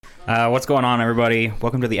What's going on, everybody?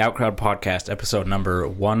 Welcome to the Outcrowd Podcast, episode number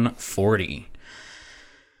 140.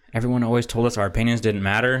 Everyone always told us our opinions didn't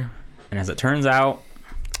matter, and as it turns out,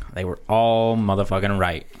 they were all motherfucking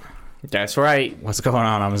right. That's right. What's going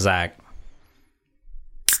on? I'm Zach.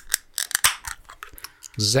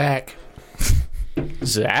 Zach.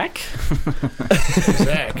 Zach?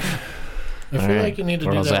 Zach. I feel like you need to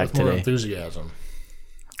do that Zach with more today? enthusiasm.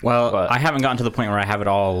 Well, What? I haven't gotten to the point where I have it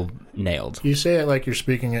all nailed. You say it like you're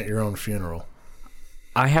speaking at your own funeral.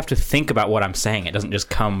 I have to think about what I'm saying. It doesn't just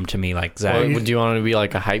come to me like Zach. Would you want to be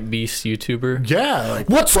like a hype beast YouTuber? Yeah. Like,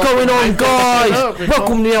 What's going on, guys? up.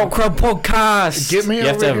 Welcome to the Outcrowd Podcast. get me You over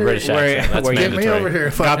have to have a here. British accent. That's where- Get me mandatory. over here.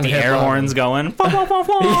 Got fucking the air hip-hop. horns going.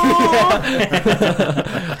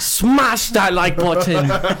 Smash that like button.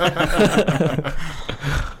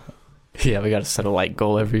 Yeah, we got to set a like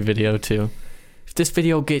goal every video too. If this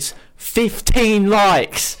video gets 15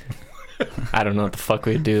 likes, I don't know what the fuck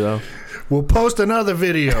we'd do though. We'll post another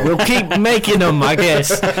video. We'll keep making them, I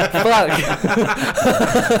guess. Fuck.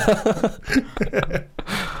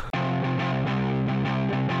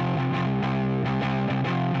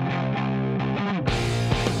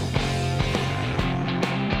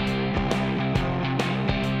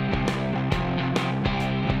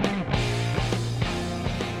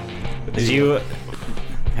 Did you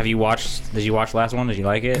watch the last one? Did you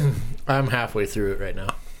like it? I'm halfway through it right now.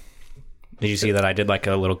 Did you see that I did like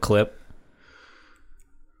a little clip?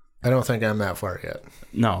 I don't think I'm that far yet.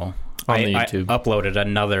 No. On I the YouTube. I uploaded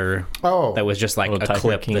another Oh. that was just like Little a Tiger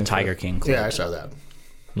clip, King the clip. Tiger King clip, Yeah, I saw that.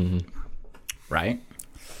 right?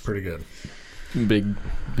 Pretty good. Big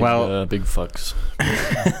Well- big fucks.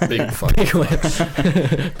 Big fucking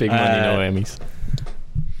Big money, no Emmys.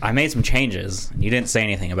 I made some changes. You didn't say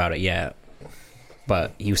anything about it yet,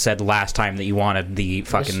 but you said last time that you wanted the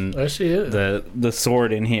fucking I see it. the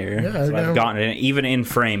sword in here. Yeah, so I know. I've gotten it. Even in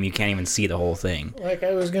frame, you can't even see the whole thing. Like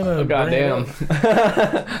I was gonna. Oh, goddamn. bring it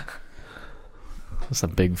up. That's a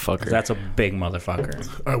big fucker. That's a big motherfucker.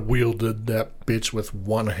 I wielded that bitch with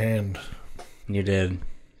one hand. You did.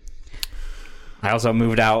 I also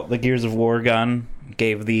moved out the Gears of War gun.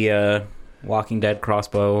 Gave the Walking Dead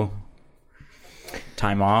crossbow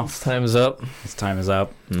time off. Time's up. Its time is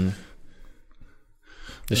up.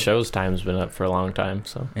 The show's time's been up for a long time,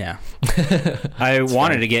 so. Yeah. I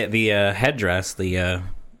wanted to get the headdress, the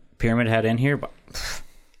pyramid head in here, but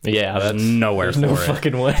Yeah, there's that's nowhere there's no for it.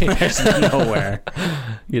 fucking way. There's nowhere.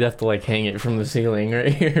 You'd have to like hang it from the ceiling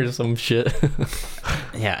right here or some shit.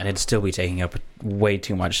 Yeah, and it'd still be taking up way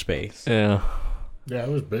too much space. Yeah. Yeah, it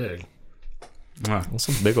was big. That's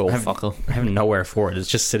a big old fucker. I have nowhere for it. It's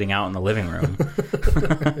just sitting out in the living room.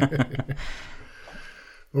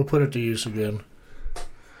 We'll put it to use again.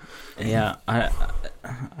 Yeah, I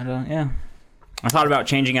don't. Yeah, I thought about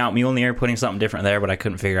changing out Mjolnir, putting something different there, but I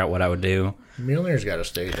couldn't figure out what I would do. Mjolnir's got to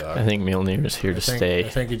stay, dog. I think Mjolnir is here to I stay.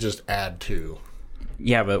 think you just add two.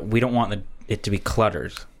 Yeah, but we don't want it to be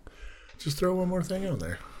cluttered. Just throw one more thing on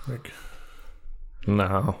there. Like,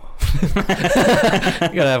 No. You gotta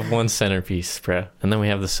have one centerpiece, bro. And then we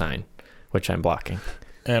have the sign, which I'm blocking.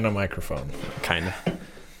 and a microphone. Kinda.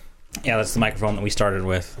 Yeah, that's the microphone that we started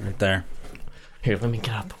with right there. Here, let me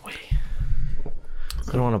get out the way.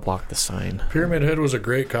 I don't want to block the sign. Pyramid Head was a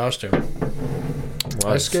great costume.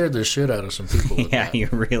 I scared the shit out of some people with Yeah, that. you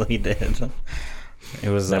really did. It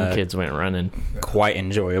was Them kids went running. quite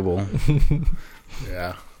enjoyable.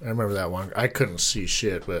 Yeah, I remember that one. I couldn't see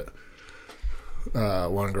shit, but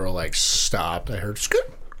one girl like stopped. I heard scoot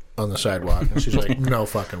on the sidewalk, and she's like, "No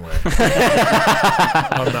fucking way,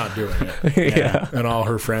 I'm not doing it." Yeah. And all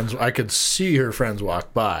her friends, I could see her friends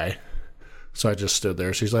walk by, so I just stood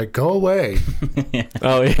there. She's like, "Go away."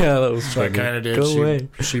 Oh, yeah, that was So I kind of did. Go away.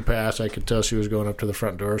 She passed. I could tell she was going up to the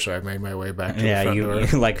front door, so I made my way back to the Yeah, front you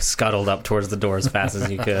door. like scuttled up towards the door as fast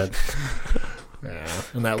as you could. Yeah.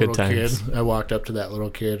 And that Good little times. kid, I walked up to that little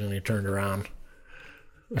kid, and he turned around.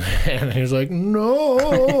 And he was like,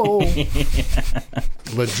 "No!"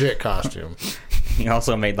 Legit costume. He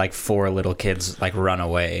also made like 4 little kids like run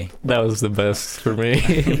away. That was the best for me.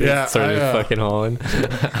 Yeah, Started I, fucking hauling.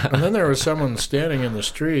 And then there was someone standing in the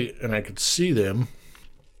street, and I could see them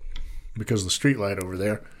because of the street light over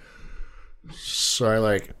there. So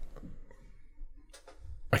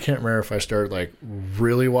I can't remember if I started like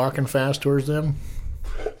really walking fast towards them,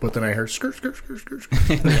 but then I heard skirt, skirt, skirt, skirt,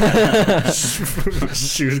 skirt.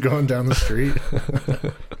 She was going down the street.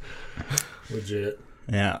 Legit.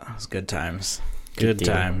 Yeah, it was good times. Good deal.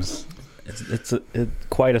 times. It's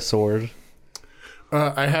quite a sword.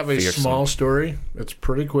 I have a Fearsome. small story. It's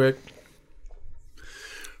pretty quick.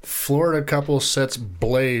 Florida couple sets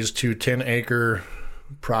blaze to 10-acre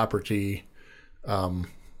property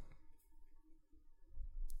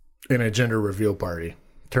in a gender reveal party.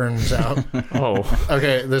 Turns out, Oh,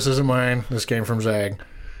 okay, this isn't mine. This came from Zag.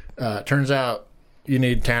 Turns out you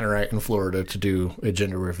need tannerite in Florida to do a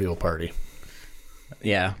gender reveal party.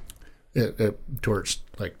 Yeah. It torched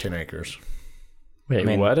like 10 acres. wait, I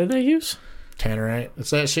mean- what did they use? Tannerite.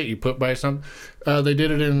 It's that shit you put by something. They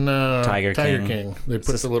did it in Tiger King. They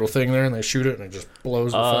put the little thing there and they shoot it and it just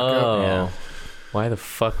blows the fuck up. Oh, Yeah. why the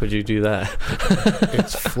fuck would you do that?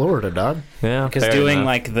 It's Florida, dog. Yeah, Because fair doing enough.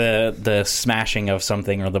 like the smashing of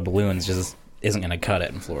something or the balloons just isn't going to cut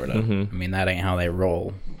it in Florida. Mhm. I mean, that ain't how they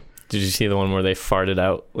roll. Did you see the one where they farted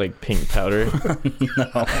out like pink powder? No.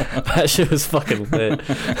 That shit was fucking lit.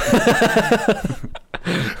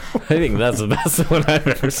 I think that's the best one I've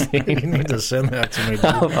ever You seen. need to send that to me, dude.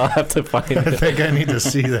 I'll have to find I it. think I need to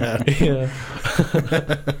see that. Yeah.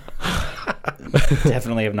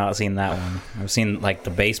 Definitely have not seen that one. I've seen like the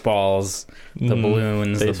baseballs, the Mm,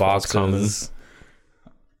 balloons, the baseball's boxes.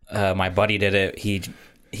 My buddy did it.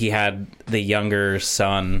 He had the younger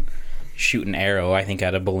son shoot an arrow, I think,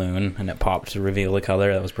 at a balloon, and it popped to reveal the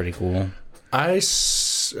color. That was pretty cool.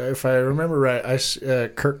 If I remember right,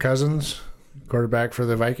 Kirk Cousins, quarterback for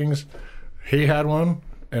the Vikings, he had one,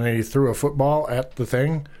 and he threw a football at the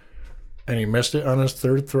thing, and he missed it on his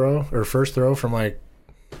first throw from like,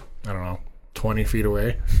 I don't know, 20 feet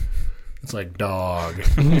away. It's like, dog,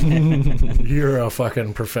 you're a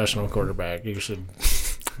fucking professional quarterback. You should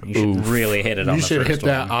Really hit it on you the should first hit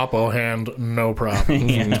that one. oppo hand no problem.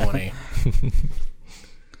 Yeah. 20.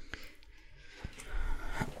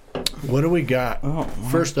 What do we got? Oh,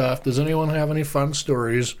 First off, does anyone have any fun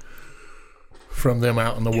stories from them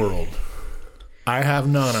out in the world? I have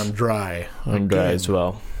none. I'm dry. I'm dry good. as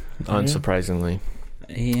well, unsurprisingly.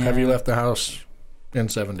 yeah. Have you left the house in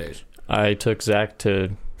 7 days? I took Zach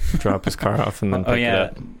to drop his car off and then pick Oh it yeah,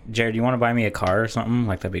 up. Jared, you want to buy me a car or something?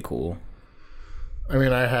 Like that'd be cool. I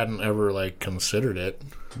mean, I hadn't ever like considered it.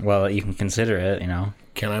 Well, you can consider it. You know.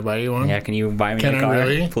 Can I buy you one? Yeah, can you buy me Can a I car,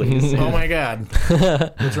 really? please? Oh my god.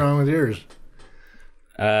 What's wrong with yours?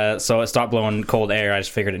 So it stopped blowing cold air. I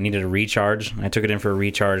just figured it needed a recharge. I took it in for a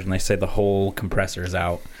recharge, and they said the whole compressor's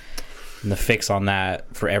out. And the fix on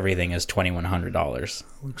that for everything is $2,100.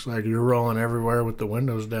 Looks like you're rolling everywhere with the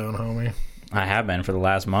windows down, homie. I have been for the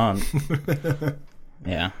last month.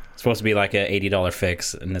 Yeah, it's supposed to be like a $80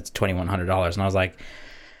 fix, and it's $2,100. And I was like,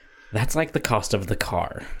 that's like the cost of the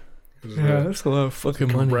car. that's a lot of fucking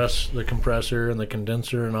The compressor and the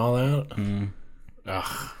condenser and all that. Mm.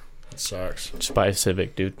 Ugh, it sucks. Just buy a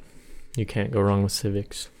Civic, dude. You can't go wrong with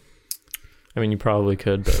Civics. I mean, you probably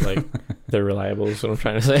could, but like they're reliable is what I'm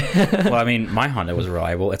trying to say. Well, I mean, my Honda was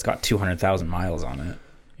reliable. It's got 200,000 miles on it.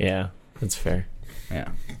 Yeah, that's fair. Yeah.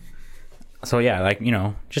 So yeah, like, you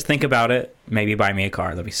know, just think about it. Maybe buy me a car.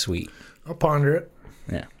 That'd be sweet. I'll ponder it.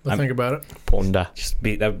 Yeah. I'll think about it. Ponda.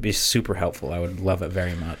 That would be super helpful. I would love it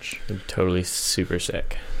very much. Totally super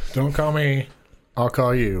sick. Don't call me. I'll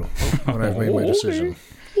call you when I've made my decision.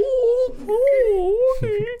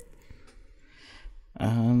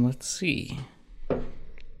 Let's see.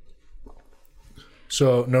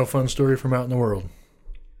 So, no fun story from out in the world.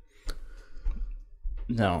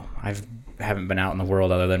 No, haven't been out in the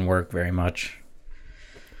world other than work very much.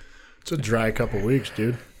 It's a dry couple weeks,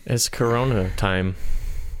 dude. It's Corona time,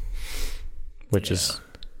 which is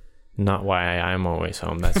not why I'm always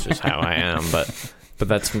home. That's just how I am. But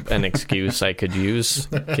that's an excuse I could use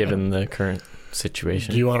given the current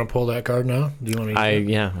situation. Do you want to pull that card now? Do you want to? I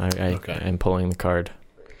am pulling the card.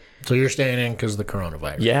 So you're staying in because of the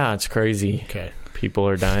coronavirus. Yeah, it's crazy. Okay. People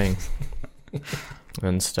are dying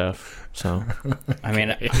and stuff. So I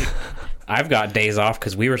mean, I've got days off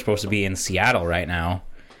because we were supposed to be in Seattle right now.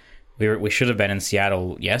 We should have been in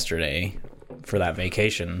Seattle yesterday for that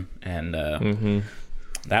vacation, and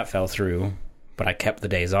that fell through. But I kept the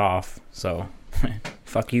days off, so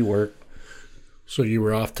fuck you, work. So you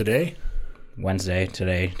were off today? Wednesday,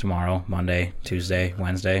 today, tomorrow, Monday, Tuesday,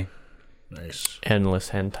 Wednesday. Nice. endless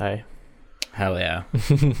hentai. Hell yeah.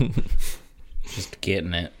 Just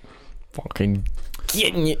getting it. Fucking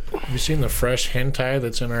getting it. Have you seen the fresh hentai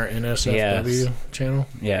that's in our NSFW channel?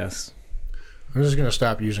 Yes. I'm just gonna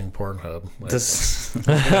stop using Pornhub. Like, This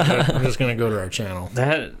I'm just gonna go to our channel.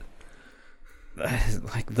 that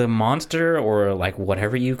like the monster or like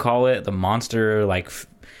whatever you call it, the monster like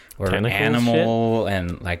or Tentacle animal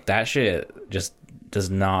and like that shit just does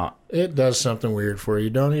not. It does something weird for you.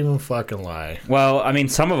 Don't even fucking lie. Well, I mean,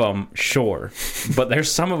 some of them, sure, but there's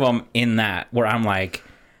some of them in that where I'm like,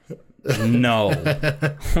 no,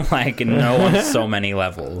 like no on so many I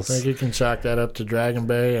levels. think you can chalk that up to Dragon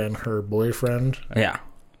Bay and her boyfriend, Yeah,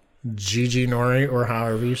 Gigi Nori, or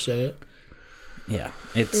however you say it. Yeah,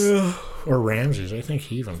 it's Or Ramsey's. I think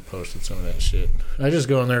he even posted some of that shit. I just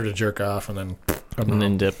go in there to jerk off and then I'm And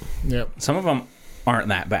then dip. Yep. some of them aren't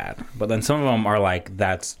that bad, but then some of them are like,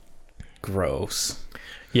 that's gross.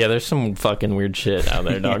 Yeah, there's some fucking weird shit out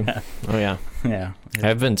there, dog. Yeah. Oh, yeah. Yeah.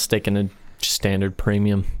 I've been sticking to standard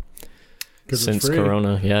premium 'Cause since it's free.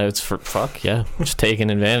 Corona. Yeah, it's for fuck, yeah. Just taking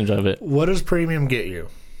advantage of it. What does premium get you?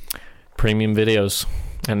 Premium videos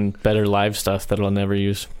and better live stuff that I'll never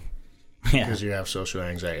use. Yeah. Because you have social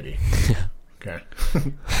anxiety. Okay.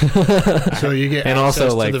 So you get And access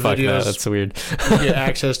also, like, to the fuck videos. that. That's weird. You get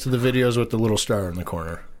access to the videos with the little star in the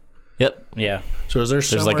corner. Yep. Yeah. So is there There's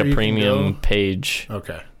somewhere like a you can premium go? page.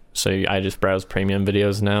 Okay. So I just browse premium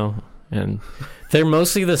videos now. And they're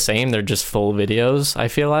mostly the same. They're just full videos, I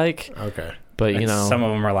feel like. Okay. But, And you know. some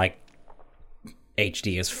of them are like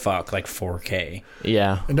HD as fuck, like 4K.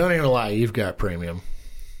 Yeah. And don't even lie, you've got premium.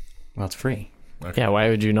 Well, it's free. Yeah, why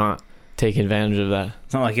would you not take advantage of that?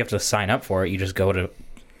 It's not like you have to sign up for it. You just go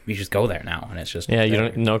there now, and it's just Yeah, you there.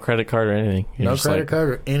 don't, no credit card or anything. You're No just credit like, card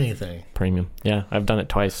or anything. premium. Yeah, I've done it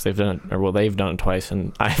twice. They've done it twice,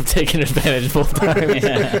 and I've taken advantage both times.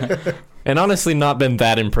 Yeah. And honestly, not been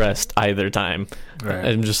that impressed either time. Right.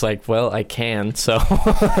 I'm just like, well, I can, so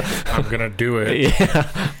I'm going to do it.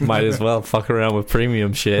 yeah, might as well fuck around with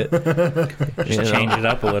premium shit. Just change it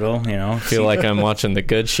up a little, you know. Feel like I'm watching the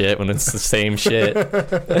good shit when it's the same shit.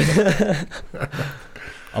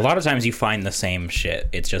 A lot of times you find the same shit.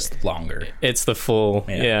 It's just longer. It's the full,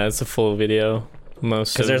 Yeah. it's a full video.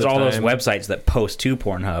 Most Because of there's the all those time. websites that post to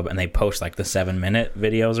Pornhub, and they post like the 7-minute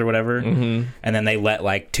videos or whatever, Mhm. and then they let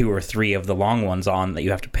like 2 or 3 of the long ones on that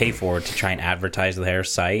you have to pay for to try and advertise their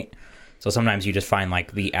site. So sometimes you just find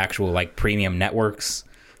like the actual like premium networks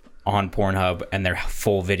on Pornhub and their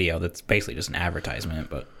full video that's basically just an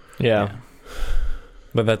advertisement. But Yeah.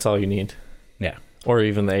 But that's all you need. yeah, Or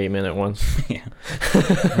even the 8-minute ones. yeah.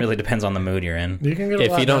 It really depends on the mood you're in. You can get a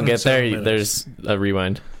If lot you don't done in get there, 7 minutes. there's a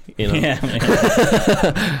rewind. You know? Yeah.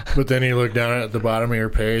 But then you look down at the bottom of your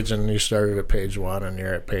page and you started at page 1 and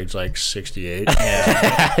you're at page like 68.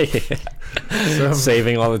 So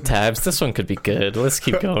Saving all the tabs. This one could be good. Let's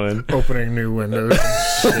keep going. opening new windows.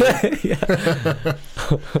 And shit.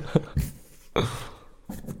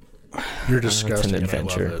 You're disgusting. and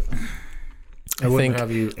adventure. I love it. I I wouldn't think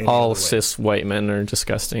have you any all other way. cis white men are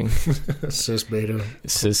disgusting. Cis beta.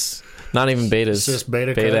 Cis, not even betas. Cis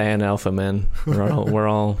beta. Beta cut? and alpha men. We're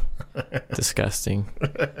all disgusting.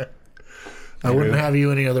 I wouldn't have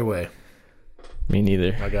you any other way. Me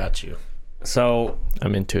neither. I got you. So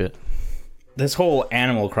I'm into it. this whole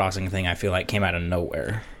Animal Crossing thing, I feel like, came out of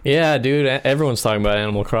nowhere. Yeah, dude. Everyone's talking about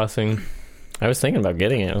Animal Crossing. I was thinking about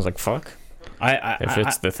getting it. I was like, fuck. If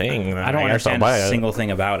it's the thing, then I don't guess I'll understand buy a it. single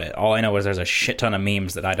thing about it. All I know is there's a shit ton of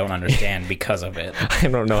memes that I don't understand because of it. I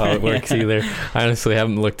don't know how it works either. I honestly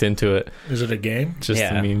haven't looked into it. Is it a game? Just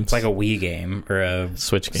Yeah, the memes. it's like a Wii game or a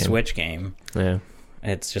Switch game. Switch game. Yeah.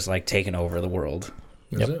 It's just like taking over the world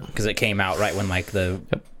Is Yep. it? because it came out right when like the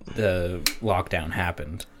lockdown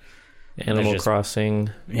happened. Animal just-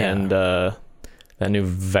 Crossing Yeah. and that new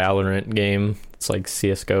Valorant game. It's like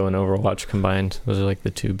CSGO and Overwatch combined. Those are like the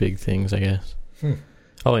two big things, I guess.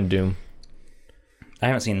 Oh, and Doom. I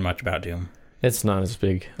haven't seen much about Doom, It's not as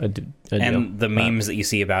big a deal. and the memes that you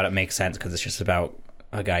see about it make sense because it's just about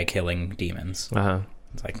a guy killing demons. Uh-huh.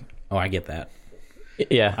 It's like, oh, I get that.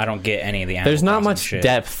 Yeah. I don't get any of the Animal There's not Crossing much shit.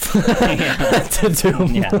 depth yeah. to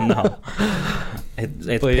Doom. Yeah, no.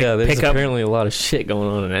 It's But yeah, there's pick up. apparently a lot of shit going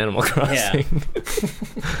on in Animal Crossing.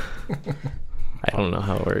 I don't know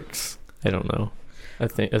how it works. I don't know. I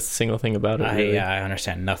think a single thing about it. Really. I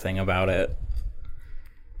understand nothing about it.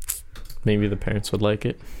 Maybe the parents would like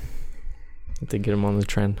it if they get them on the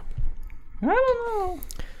trend.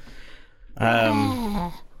 I don't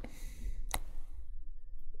know.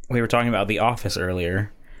 We were talking about The Office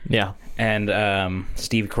earlier, Yeah. and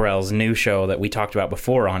Steve Carell's new show that we talked about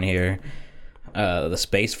before on here, the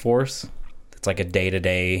Space Force. It's like a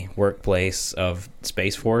day-to-day workplace of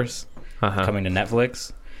Space Force coming to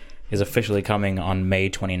Netflix. Is officially coming on May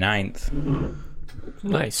 29th.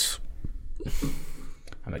 Nice.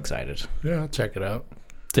 I'm excited. Yeah, I'll check it out. Do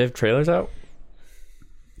they have trailers out?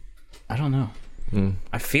 I don't know.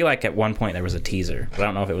 I feel like at one point there was a teaser, but I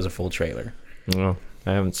don't know if it was a full trailer. No,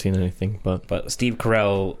 I haven't seen anything, but Steve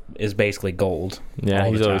Carell is basically gold. yeah,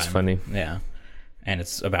 all he's the always time. funny. Yeah. And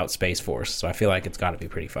it's about Space Force, so I feel like it's got to be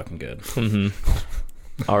pretty fucking good.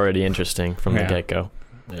 Already interesting from the Yeah. get-go.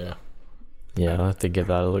 Yeah. Yeah, I'll have to give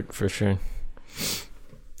that a look for sure.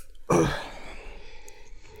 What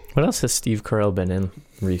else has Steve Carell been in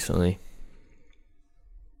recently?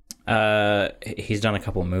 He's done a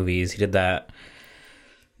couple of movies. He did that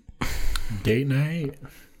Date night.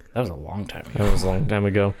 That was a long time ago. That was a long time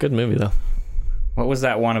ago. Good movie though. What was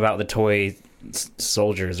that one about the toy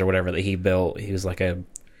soldiers or whatever that he built? He was like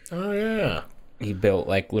Oh yeah. he built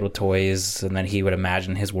like little toys, and then he would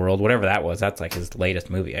imagine his world. Whatever that was. That's like his latest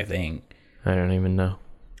movie, I think. I don't even know.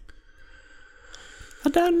 I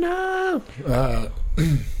don't know.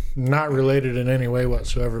 Not related in any way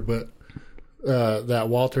whatsoever, but that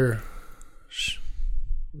Walter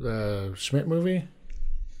Schmidt movie.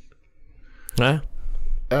 Huh?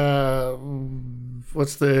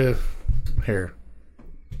 What's the here?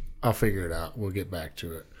 I'll figure it out. We'll get back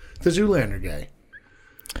to it. The Zoolander guy.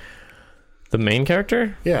 The main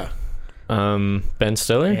character? Yeah. Ben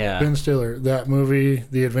Stiller? Yeah. Ben Stiller. That movie,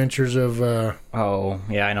 The Adventures of Oh,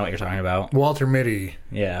 yeah, I know what you're talking about. Walter Mitty.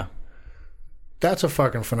 Yeah. That's a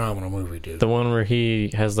fucking phenomenal movie, dude. The one where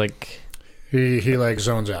he has like... He like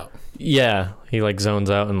zones out. Yeah, he like zones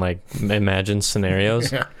out and like imagines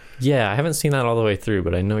scenarios. Yeah. Yeah, I haven't seen that all the way through,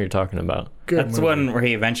 but I know what you're talking about. Good That's the movie. one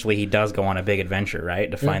where he does go on a big adventure,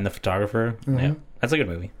 right? To find the photographer. Mm-hmm. Yeah. That's a good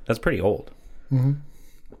movie. That's pretty old.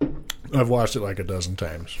 I've watched it like a dozen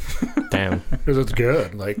times Damn. because it's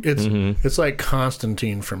good. Like it's Mm-hmm. it's like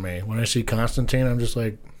Constantine for me. When I see Constantine, I'm just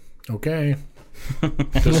like, okay,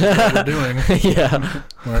 this is what we're doing. Yeah.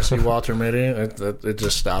 When I see Walter Mitty, it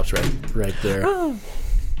just stops right there.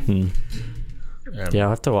 Hmm. And Yeah, I'll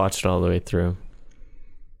have to watch it all the way through.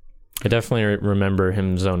 I definitely remember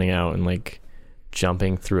him zoning out and like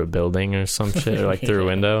jumping through a building or some shit, or like through a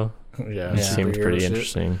window. yeah, It Yeah. seemed superhero pretty shit.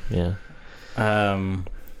 interesting. Yeah.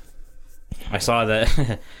 I saw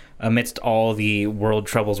that amidst all the world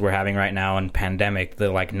troubles we're having right now and pandemic, the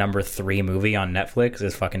like number 3 movie on Netflix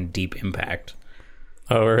is fucking Deep Impact.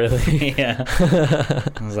 Oh, really? Yeah.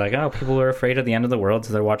 I was like, oh, people are afraid of the end of the world,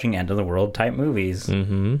 so they're watching end of the world type movies.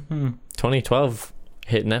 Mm-hmm. 2012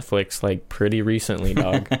 hit Netflix like pretty recently,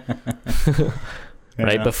 dog.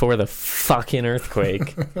 Right Yeah. before the fucking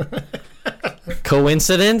earthquake.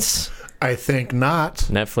 Coincidence? I think not.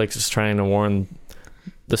 Netflix is trying to warn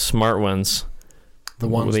the smart ones. The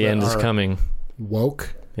ones The that end is are coming.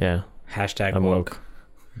 woke, Yeah. Hashtag I'm woke.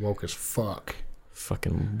 woke as fuck.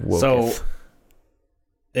 Fucking woke. So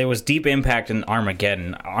it was Deep Impact and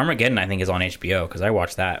Armageddon. Armageddon, I think, is on HBO because I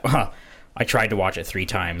watched that. I tried to watch it 3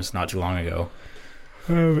 times not too long ago.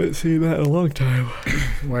 I haven't seen that in a long time.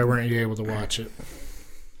 Why weren't you able to watch it?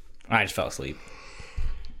 I just fell asleep.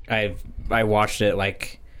 I watched it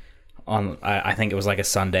like on I think it was like a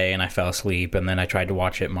Sunday, and I fell asleep, and then I tried to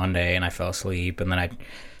watch it Monday and I fell asleep, and then I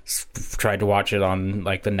tried to watch it on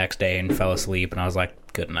like the next day and fell asleep, and I was like,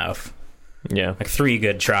 good enough. Yeah. Like 3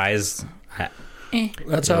 good tries.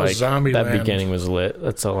 That's how Like, Zombieland. that beginning was lit.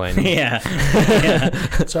 That's all I need. Yeah.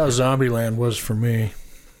 That's how Zombieland was for me.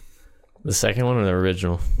 The second one or the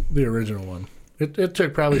original? The original one. It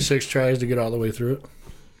took probably 6 tries to get all the way through it.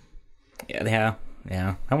 Yeah.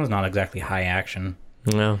 That was not exactly high action.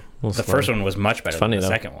 No. The first one was much better funny, than the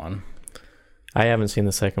though. second one. I haven't seen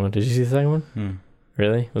the second one. Did you see the second one?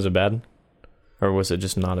 Really? Was it bad? Or was it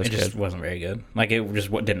just not as It just good? wasn't very good. Like it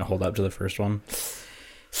just didn't hold up to the first one.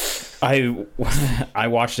 I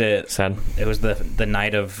watched it. Sad. It was the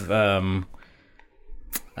night of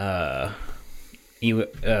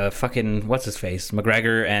fucking what's his face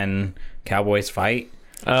McGregor and Cowboys fight,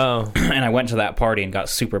 Oh. and I went to that party and got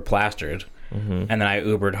super plastered. And then I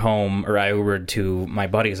Ubered to my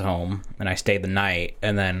buddy's home, and I stayed the night,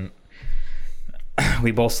 and then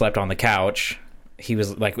we both slept on the couch. He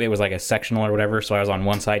was like, it was like a sectional or whatever, so I was on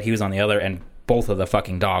one side, he was on the other, and both of the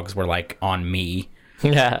fucking dogs were like on me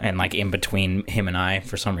Yeah. and like in between him and I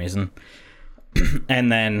for some reason.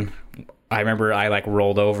 And then I remember I like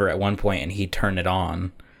rolled over at one point and he turned it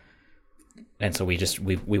on. And so we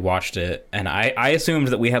watched it, and I assumed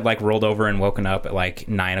that we had like rolled over and woken up at like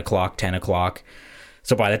 9 o'clock, 10 o'clock.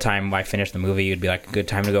 So by the time I finished the movie, it'd be like a good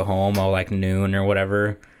time to go home, all like noon or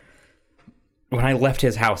whatever. When I left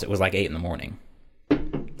his house, it was like 8 in the morning.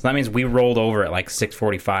 So that means we rolled over at like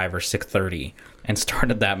 6:45 or 6:30 and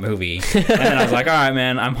started that movie. And then I was like, all right,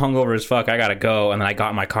 man, I'm hungover as fuck. I gotta go. And then I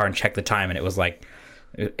got in my car and checked the time, and it was like,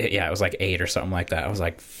 it was like 8 or something like that. I was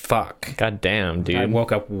like, fuck. God damn, dude. I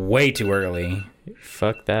woke up way too early.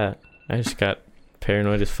 Fuck that. I just got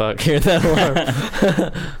paranoid as fuck hearing that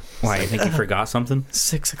alarm. Why, you think you forgot something?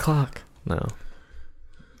 6 o'clock. No.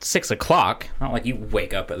 6 o'clock? Not like you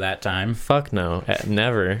wake up at that time. Fuck no.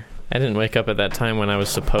 Never. I didn't wake up at that time when I was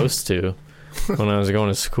supposed to. When I was going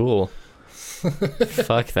to school.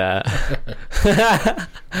 Fuck that.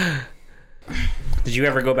 Did you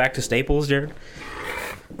ever go back to Staples, Jared?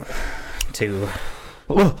 To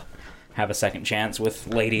have a second chance with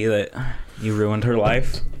lady that you ruined her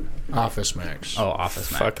life? Office Max. Oh,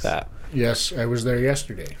 Office Max. Fuck that. Yes, I was there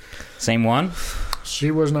yesterday. Same one?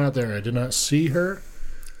 She was not there. I did not see her.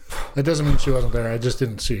 That doesn't mean she wasn't there. I just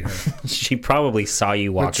didn't see her. She probably saw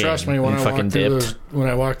you But walk trust in. me, when and I fucking walked through dipped. when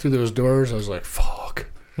I walked through those doors, I was like, "Fuck!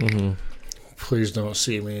 Mm-hmm. Please don't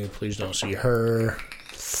see me. Please don't see her.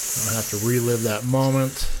 I don't have to relive that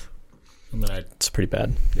moment." And then It's pretty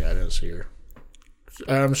bad. I didn't see her.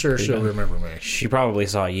 I'm sure Pretty she'll bad. remember me. She probably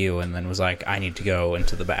saw you and then was like, I need to go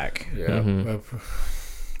into the back. Yeah, Mhm.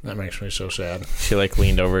 that makes me so sad. She like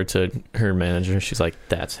leaned over to her manager. She's like,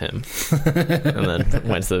 "That's him," and then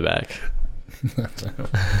went to the back.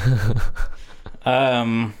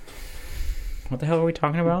 What the hell are we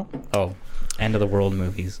talking about? Oh, end of the world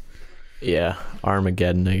movies. Yeah,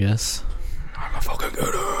 Armageddon, I guess. I'm a fucking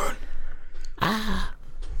good one.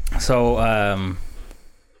 So,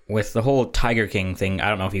 with the whole Tiger King thing, I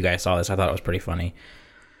don't know if you guys saw this. I thought it was pretty funny.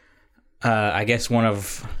 I guess one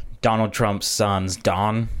of Donald Trump's sons,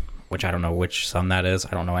 Don, which I don't know which son that is. I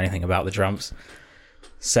don't know anything about the Trumps,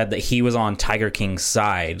 said that he was on Tiger King's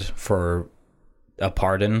side for a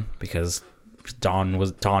pardon because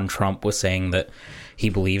Don Trump was saying that he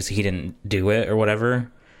believes he didn't do it or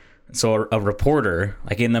whatever. So a reporter,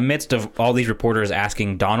 like in the midst of all these reporters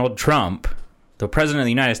asking Donald Trump, the president of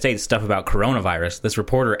the United States, stuff about coronavirus, this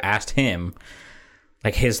reporter asked him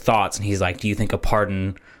like his thoughts, and he's like, do you think a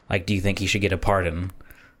pardon, like, do you think he should get a pardon?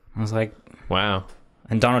 I was like, Wow.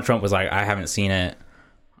 and Donald Trump was like, I haven't seen it.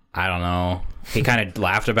 I don't know. He kind of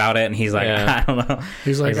laughed about it, and he's like, Yeah. I don't know.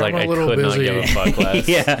 He's like, He's I'm like, a I little could not busy. give a fuck less.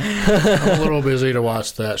 Yeah. I'm a little busy to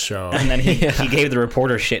watch that show. And then he gave the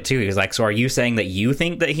reporter shit too. He was like, so are you saying that you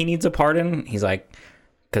think that he needs a pardon? He's like,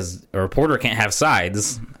 because a reporter can't have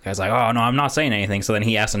sides. The guy's like, oh, no, I'm not saying anything. So then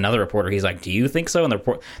he asked another reporter, he's like, do you think so? And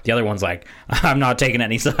the other one's like, I'm not taking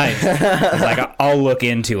any sides. He's like, I'll look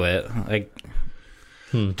into it. Like,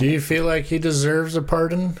 Do you feel like he deserves a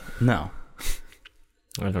pardon? no.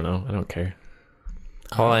 I don't know. I don't care.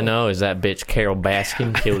 All I know is that bitch Carol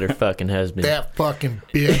Baskin killed her fucking husband. That fucking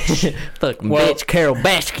bitch. Fucking Well- bitch Carol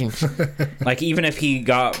Baskin. Like, even if he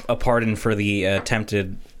got a pardon for the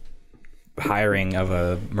attempted hiring of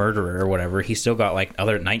a murderer or whatever, he still got like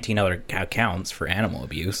 19 other counts for animal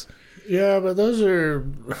abuse. Yeah, but those are.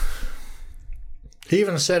 He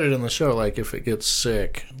even said it in the show. Like, if it gets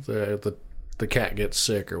sick, the cat gets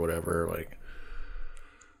sick or whatever. Like,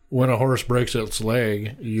 when a horse breaks its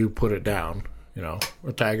leg, you put it down. You know,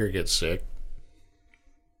 a tiger gets sick,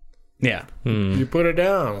 Yeah. you put it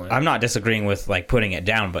down. Like, I'm not disagreeing with like putting it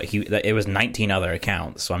down, but it was 19 other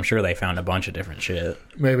accounts, so I'm sure they found a bunch of different shit.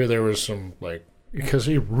 maybe there was some like because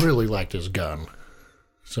he really liked his gun,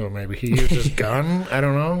 so maybe he used his gun. I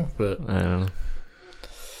don't know, but I don't know.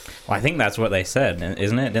 Well, I think that's what they said,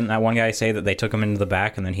 isn't it? Didn't that one guy say that they took him into the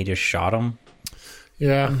back and then he just shot him?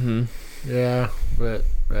 yeah, yeah, but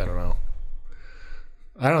I don't know.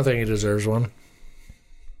 I don't think he deserves one.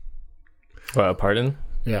 What, pardon?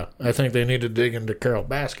 Yeah, I think they need to dig into Carol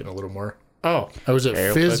Baskin a little more. Oh, I was at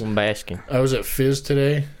Carol Fizz. fucking Baskin. I was at Fizz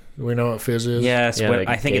today. Do we know what Fizz is? Yes, Yeah, but like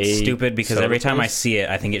I think it's gay stupid because soda every time I place? see it,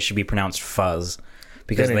 I think it should be pronounced fuzz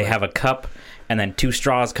because Anyway. they have a cup and then two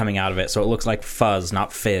straws coming out of it, so it looks like fuzz,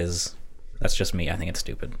 not fizz. That's just me. I think it's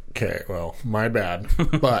stupid. Okay, well, my bad.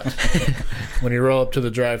 But when you roll up to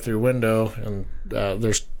the drive-through window and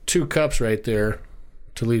there's two cups right there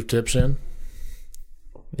to leave tips in,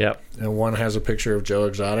 Yep. and one has a picture of Joe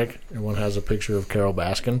Exotic and one has a picture of Carol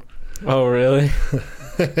Baskin. Oh, really?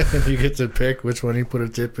 And you get to pick which one you put a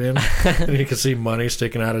tip in, and you can see money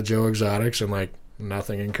sticking out of Joe Exotic's and like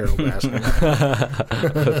nothing in Carol Baskin.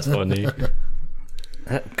 That's funny.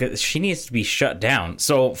 She needs to be shut down.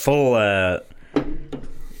 So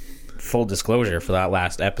full disclosure for that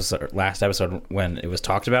last episode when it was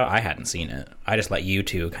talked about, I hadn't seen it. I just let you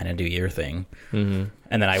two kind of do your thing, and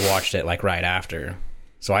then I watched it like right after,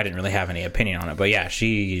 so I didn't really have any opinion on it. But yeah,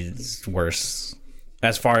 she's worse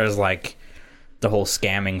as far as like the whole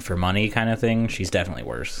scamming for money kind of thing. She's definitely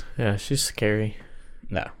worse. Yeah, she's scary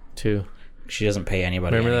No, too. she doesn't pay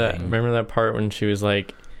anybody anything. Remember that part when she was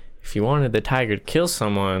like, if you wanted the tiger to kill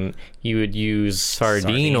someone, you would use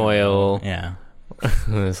sardine oil. Yeah.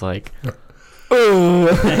 And it's like,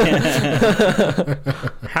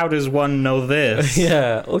 How does one know this?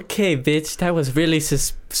 yeah, okay, bitch, that was really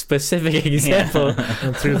specific example.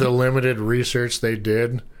 And through the limited research they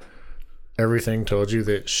did, everything told you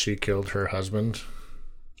that she killed her husband.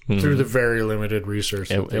 Through the very limited research.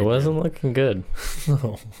 that they It wasn't looking good. did.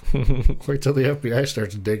 No. Wait till the FBI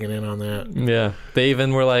starts digging in on that. Yeah, they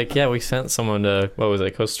even were like, yeah, we sent someone to, what was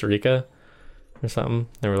it, Costa Rica or something.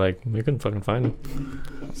 They were like, you couldn't fucking find him.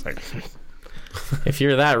 It's like, If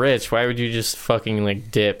you're that rich, why would you just fucking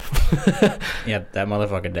like dip? Yeah, that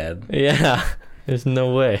motherfucker dead. Yeah, there's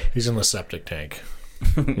no way. He's in the septic tank.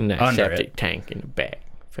 In that Under septic it. tank in the back.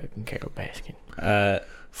 Fucking Carol Baskin.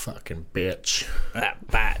 Fucking bitch. That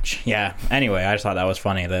batch. Yeah. Anyway, I just thought that was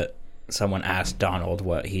funny that someone asked Donald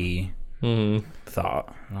what he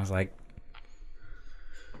thought. And I was like,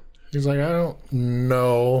 He's like, I don't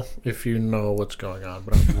know if you know what's going on,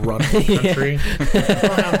 but I'm running the country. I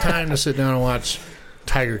don't have time to sit down and watch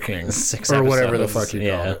Tiger King 6 or whatever the episodes, fuck you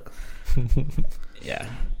yeah. call it. yeah.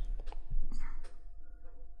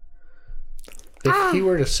 If he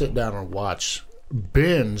were to sit down and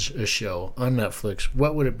binge a show on Netflix,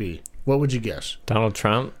 what would it be? What would you guess? Donald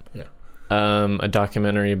Trump? Yeah. A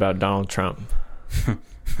documentary about Donald Trump.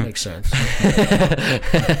 Makes sense.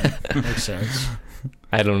 Makes sense.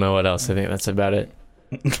 I don't know what else. I think that's about it.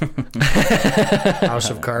 House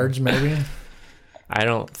of Cards, maybe? I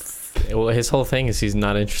don't... Well, his whole thing is he's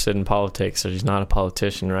not interested in politics, so he's not a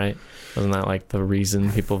politician, right? Wasn't that like the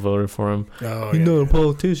reason people voted for him? Oh, He's yeah. not a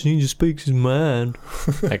politician, he just speaks his mind.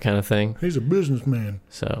 That kind of thing. He's a businessman.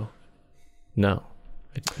 So, no.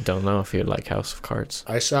 I don't know if he would like House of Cards.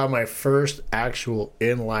 I saw my first actual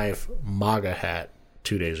in-life MAGA hat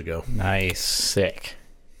 2 days ago. Nice. Sick.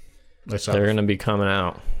 I saw They're going to be coming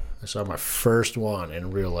out. I saw my first one in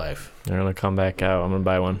real life. They're going to come back out. I'm going to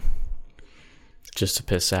buy one. Just to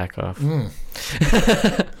piss Zach off. We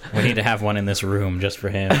need to have one in this room just for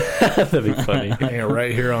him. That'd be funny. Yeah,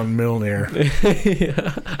 right here on Milner.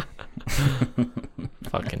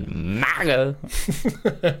 Fucking MAGA.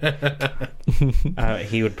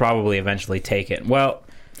 He would probably eventually take it. Well,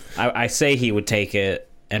 I say he would take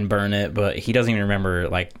it and burn it, but he doesn't even remember.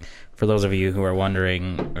 Like, for those of you who are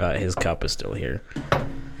wondering, his cup is still here.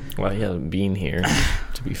 Well, he hasn't been here,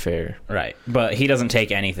 to be fair. Right. But he doesn't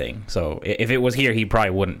take anything. So if it was here, he probably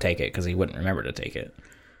wouldn't take it because he wouldn't remember to take it.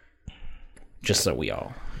 Just so we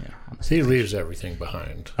all. Yeah. He leaves everything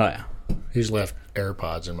behind. Oh, yeah. He's left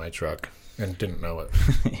AirPods in my truck and didn't know it.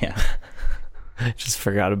 Yeah. Just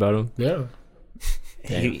forgot about him.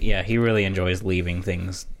 Yeah. He really enjoys leaving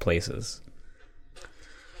things places.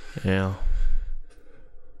 Yeah.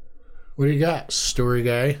 What do you got, story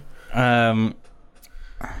guy?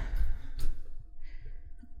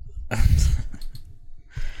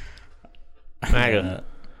 MAGA.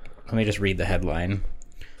 Let me just read the headline.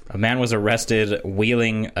 A man was arrested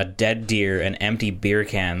wheeling a dead deer and empty beer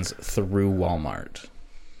cans through Walmart.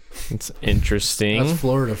 It's interesting. That's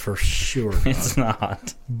Florida for sure. It's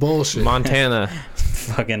not. Bullshit. Montana.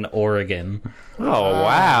 Fucking Oregon. Oh,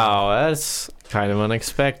 wow. That's kind of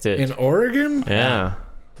unexpected. In Oregon? Yeah.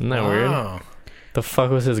 Isn't that weird? Wow. The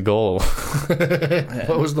fuck was his goal?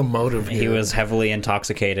 What was the motive here? He was heavily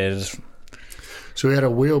intoxicated. So he had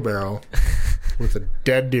a wheelbarrow with a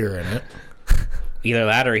dead deer in it. Either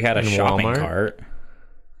that or he had a In shopping Walmart? cart.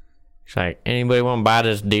 He's like, anybody want to buy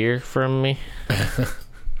this deer from me?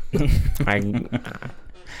 Like,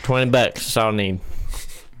 $20, that's all I need.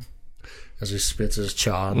 As he spits his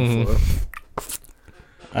chaw on the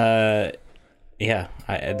floor. Yeah,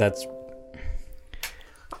 that's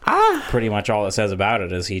pretty much all it says about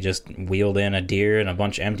it. Is he just wheeled in a deer and a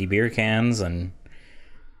bunch of empty beer cans and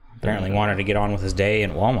apparently wanted to get on with his day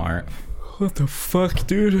in Walmart. What the fuck,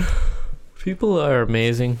 dude? People are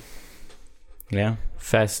amazing. Yeah.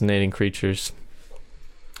 Fascinating creatures.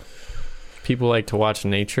 People like to watch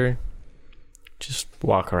nature. Just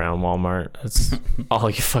walk around Walmart. That's all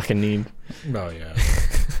you fucking need. Oh, yeah.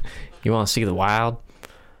 You want to see the wild?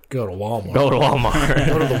 Go to Walmart. Go to Walmart.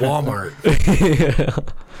 Go to the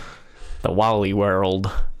Walmart. The Wally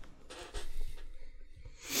World.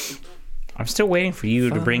 I'm still waiting for you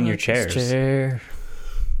to bring your chairs. Chair.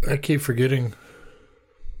 I keep forgetting.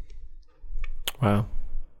 Wow.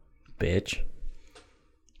 Bitch.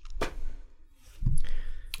 I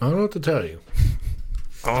don't know what to tell you.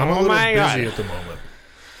 I'm a Oh little my busy god. at the moment.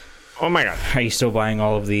 Oh my god. Are you still buying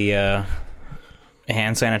all of the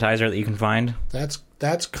hand sanitizer that you can find?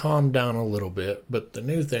 That's calmed down a little bit, but the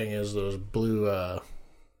new thing is those blue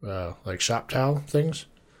like shop towel things.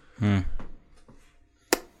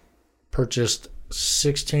 Purchased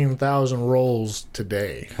 16,000 rolls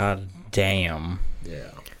today. God damn.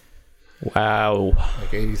 Yeah. Wow.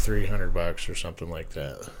 Like $8,300 or something like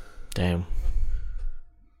that. Damn.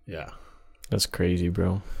 Yeah. That's crazy,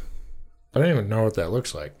 bro. I don't even know what that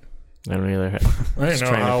looks like. I don't either. I Just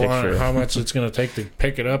don't know trying to picture it. how much it's going to take to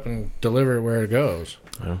pick it up and deliver it where it goes.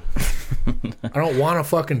 Oh. I don't want to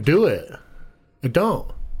fucking do it. I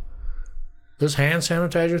don't. This hand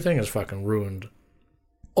sanitizer thing has fucking ruined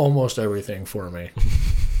almost everything for me.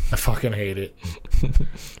 I fucking hate it.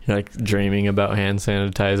 You're like dreaming about hand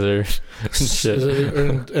sanitizer. Shit.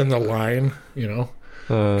 And the line, you know,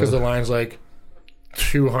 because the line's like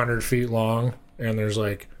 200 feet long and there's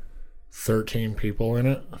like 13 people in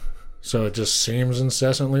it. So it just seems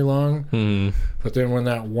incessantly long. But then when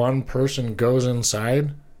that one person goes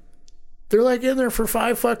inside, they're like in there for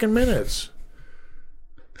 5 fucking minutes.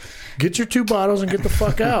 Get your 2 bottles and get the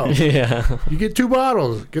fuck out. Yeah. You get 2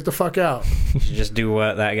 bottles, get the fuck out. You should just do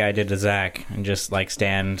what that guy did to Zach and just like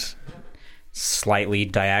stand slightly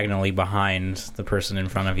diagonally behind the person in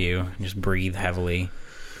front of you and just breathe heavily.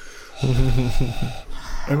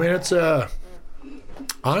 I mean, it's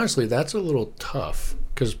honestly, that's a little tough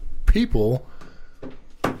because people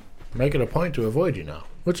make it a point to avoid you now,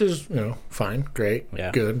 which is, you know, fine, great,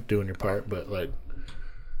 good, doing your part. But like,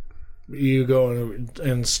 you go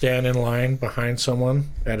and stand in line behind someone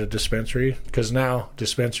at a dispensary, because now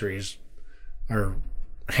dispensaries are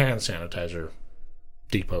hand sanitizer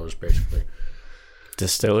depots, basically.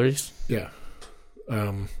 Distilleries? Yeah.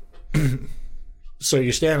 So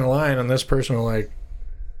you stand in line and this person will like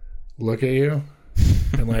look at you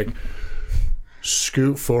and like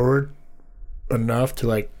scoot forward enough to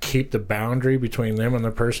like keep the boundary between them and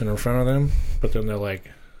the person in front of them, but then they'll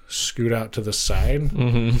like scoot out to the side,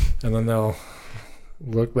 and then they'll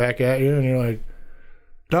look back at you and you're like,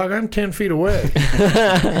 dog, I'm 10 feet away.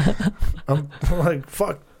 I'm like,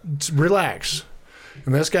 fuck, relax.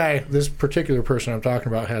 And this particular person I'm talking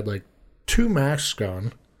about had like 2 masks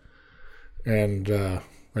on and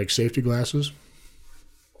like safety glasses.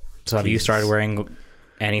 So have you started wearing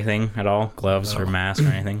anything at all? Gloves or mask or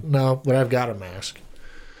anything? No, but I've got a mask.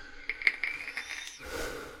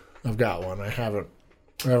 I've got one. I haven't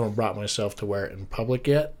brought myself to wear it in public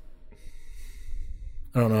yet.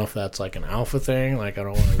 I don't know if that's like an alpha thing. Like, I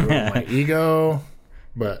don't want to ruin my ego,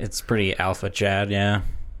 but It's pretty alpha Chad, yeah.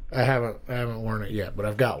 I haven't worn it yet, but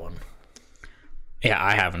I've got one. Yeah,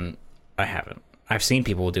 I haven't. I've seen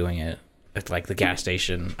people doing it at like the gas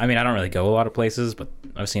station. I mean, I don't really go a lot of places, but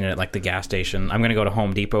I've seen it at like the gas station. I'm going to go to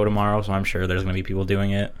Home Depot tomorrow, so I'm sure there's going to be people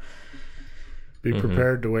doing it. Be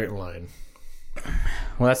prepared to wait in line.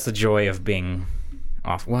 Well, that's the joy of being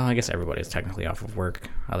off. Well, I guess everybody's technically off of work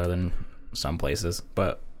other than some places,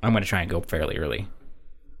 but I'm going to try and go fairly early.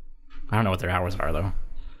 I don't know what their hours are, though.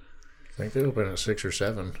 I think they open at 6 or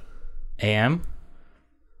 7 a.m.?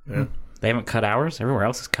 Yeah. They haven't cut hours? Everywhere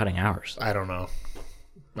else is cutting hours. I don't know.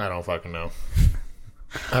 I don't fucking know.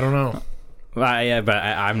 I don't know. Well, yeah, but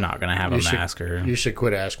I'm not going to have a mask or... You should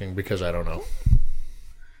quit asking because I don't know.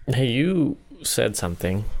 Hey, you said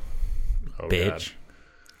something. Oh, bitch.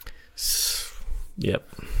 Yep.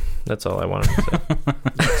 That's all I wanted to say.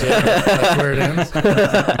 That's it? That's where it ends?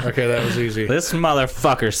 Okay, that was easy. This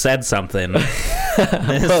motherfucker said something.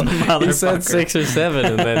 He said 6 or 7,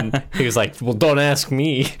 and then he was like, well, don't ask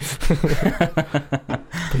me.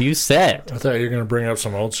 But you said. I thought you were going to bring up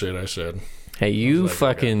some old shit I said. Hey, you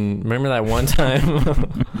fucking... Remember that one time?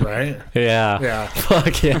 Right? Yeah. Yeah.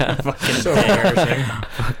 Fuck yeah. So embarrassing.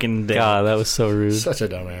 Fucking dick. God, that was so rude. Such a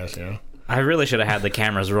dumbass, you know? I really should have had the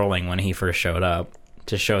cameras rolling when he first showed up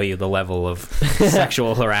to show you the level of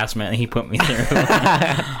sexual harassment he put me through.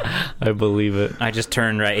 I believe it. I just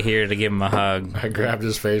turned right here to give him a hug. I grabbed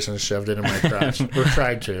his face and shoved it in my crotch. Or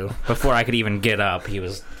tried to. Before I could even get up, he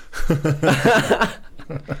was...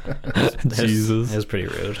 Jesus. It was pretty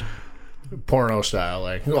rude. Porno style,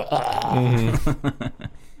 like.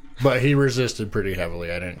 But he resisted pretty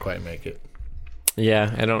heavily. I didn't quite make it.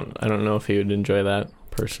 Yeah, I don't know if he would enjoy that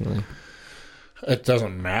personally. It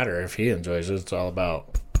doesn't matter if he enjoys it. It's all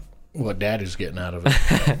about what Daddy's getting out of it.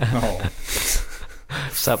 Oh.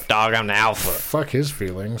 What's up, dog? I'm the alpha. Fuck his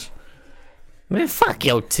feelings. Man, fuck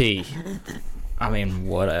your tea. I mean,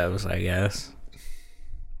 whatevs, I guess.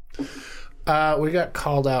 We got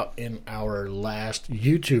called out in our last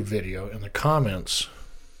YouTube video in the comments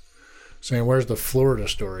saying, where's the Florida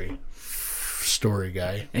story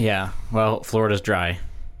guy? Yeah, well, Florida's dry.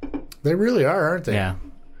 They really are, aren't they? Yeah.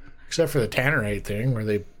 Except for the Tannerite thing where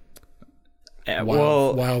they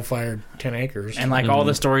wildfired 10 acres. And like all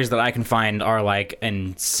the stories that I can find are like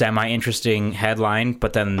a semi-interesting headline,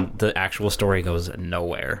 but then the actual story goes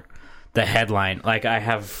nowhere. The headline, like I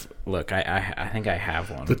think I have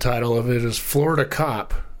one. The title of it is Florida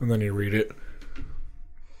Cop, and then you read it.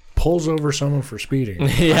 Pulls over someone for speeding.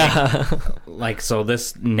 Yeah. Like, so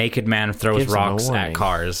this naked man throws Gives him a rocks warning. at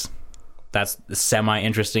cars. That's a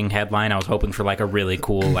semi-interesting headline. I was hoping for like a really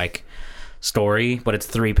cool like story, but it's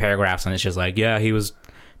 3 paragraphs and it's just like, yeah, he was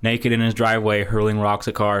naked in his driveway hurling rocks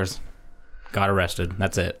at cars. Got arrested.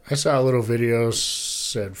 That's it. I saw a little video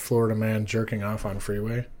said Florida man jerking off on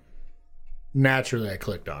freeway. Naturally, I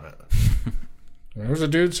clicked on it. There was a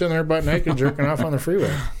dude sitting there butt naked jerking off on the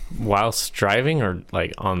freeway. Whilst driving or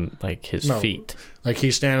like on like his No. feet? Like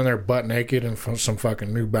he's standing there butt naked in some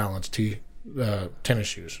fucking New Balance tennis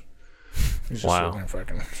shoes. He's just Wow. sitting there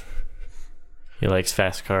fucking. He likes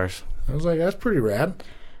fast cars. I was like, that's pretty rad.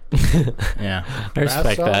 Yeah. I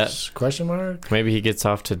respect Bath that. salts? Question mark? Maybe he gets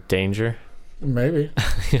off to danger. Maybe.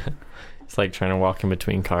 It's like trying to walk in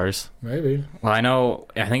between cars. Maybe. Well,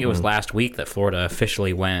 I think it was last week that Florida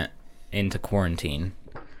officially went into quarantine.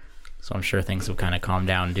 So I'm sure things have kind of calmed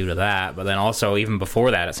down due to that. But then also, even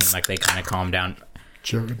before that, it seemed like they kind of calmed down.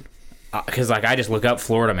 Joking. Because, like, I just look up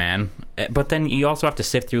Florida, man. But then you also have to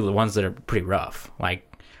sift through the ones that are pretty rough. Like,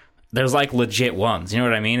 there's, like, legit ones. You know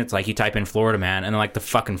what I mean? It's like you type in Florida, man, and, like, the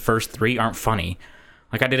fucking first 3 aren't funny.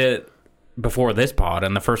 Like, I did it before this pod,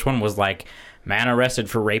 and the first one was, like, man arrested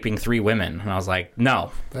for raping 3 women. And I was like,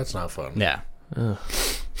 no. That's not fun. Yeah.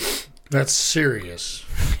 That's serious.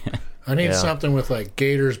 I need something with like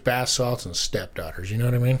gators, bath salts, and stepdaughters. You know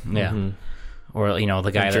what I mean? Yeah. Or, you know,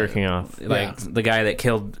 the guy Jerking off. the guy that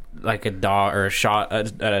killed like a dog or shot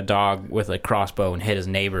at a dog with a crossbow and hit his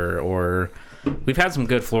neighbor. Or we've had some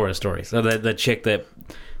good Florida stories. So the chick that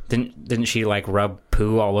didn't she like rub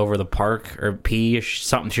poo all over the park or pee or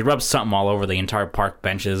something? She rubbed something all over the entire park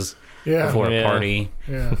benches before a party.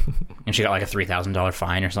 Yeah. And she got like a $3,000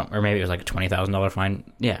 fine or something, or maybe it was like a $20,000 fine.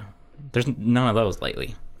 Yeah. There's none of those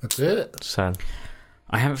lately. That's it. Sad.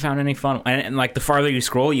 I haven't found any fun. And like the farther you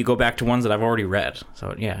scroll, you go back to ones that I've already read.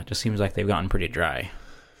 So yeah, it just seems like they've gotten pretty dry.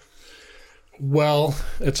 Well,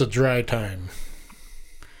 it's a dry time.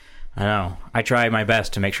 I know. I try my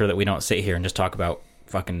best to make sure that we don't sit here and just talk about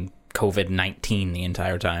fucking COVID-19 the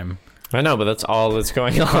entire time. I know, but that's all that's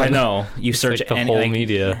going on. I know. You search Like the any, whole like,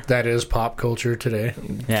 media. That is pop culture today.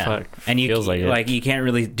 Yeah. Fuck, And you feels like it. you can't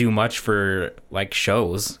really do much for like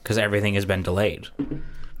shows because everything has been delayed.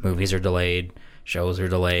 Movies are delayed. Shows are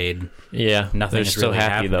delayed. Yeah, Nothing they're is still really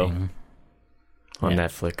happy happening. though on Yeah.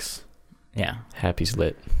 Netflix. Yeah. Happy's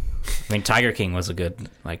lit. I mean, Tiger King was a good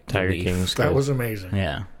like Tiger relief. King's That good. was amazing.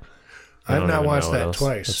 Yeah. I I've don't not even watched know what that else.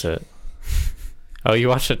 twice. That's it. Oh, you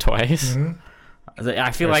watched it twice? Mm-hmm.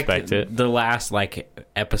 I feel like Respect it. the last like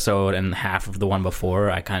episode and half of the one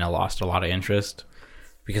before, I kind of lost a lot of interest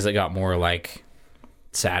because it got more like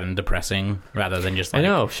sad and depressing rather than just like, I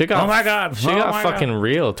know. She got, oh my god, she got fucking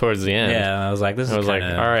real towards the end. yeah. I was like, this is I was like,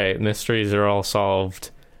 kinda... all right, mysteries are all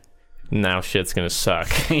solved. Now shit's gonna suck.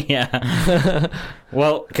 Yeah.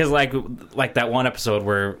 Well, because like that one episode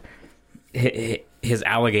where his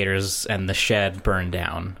alligators and the shed burned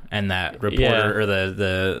down, and that reporter or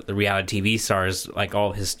the reality TV stars, like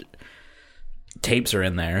all of his tapes are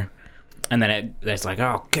in there, and then it's like,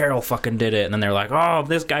 oh, Carol fucking did it, and then they're like, oh,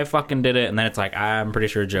 this guy fucking did it, and then it's like, I'm pretty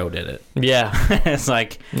sure Joe did it. Yeah. It's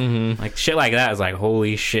like like shit like that is like,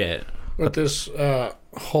 holy shit. With this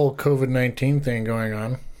whole COVID-19 thing going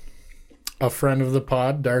on, a friend of the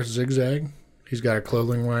pod, Darth Zigzag, he's got a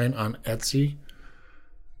clothing line on Etsy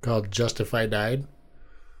called Justify Died.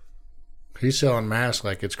 He's selling masks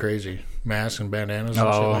like it's crazy. Masks and bandanas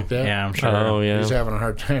and shit like that. Yeah, I'm sure. Oh, yeah. He's having a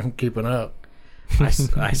hard time keeping up. I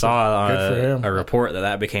saw Good for him. a report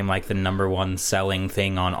that became like the #1 selling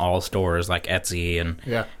thing on all stores like Etsy and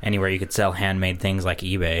Yeah. anywhere you could sell handmade things like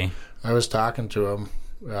eBay. I was talking to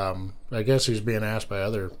him. I guess he's being asked by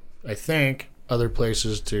other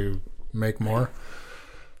places to make more.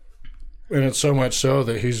 And it's so much so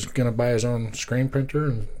that he's going to buy his own screen printer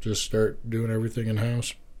and just start doing everything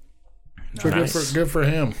in-house. So Nice. good for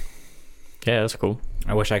him. Yeah, that's cool.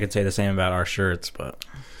 I wish I could say the same about our shirts, but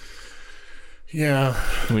Yeah.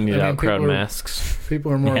 We need I mean, out crowd people are- masks.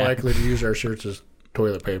 People are more Yeah. likely to use our shirts as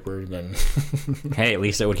toilet paper than... hey, at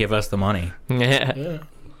least it would give us the money. Yeah. Yeah.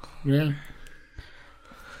 Yeah.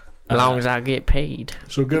 As long as I get paid.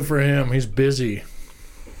 So good for him. He's busy.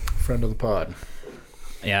 Friend of the pod.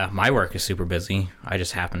 Yeah, my work is super busy. I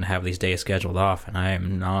just happen to have these days scheduled off, and I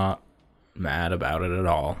am not mad about it at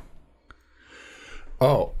all.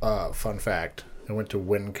 Oh, fun fact. I went to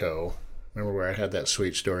Winco. Remember where I had that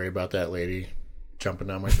sweet story about that lady jumping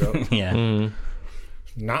down my throat? Yeah.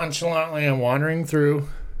 Nonchalantly, I'm wandering through,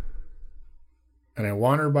 and I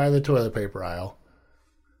wander by the toilet paper aisle,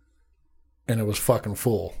 and it was fucking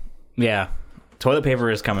full. Yeah. Toilet paper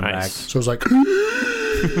is coming Nice. So I was like,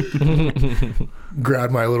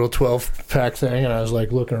 grabbed my little 12-pack thing, and I was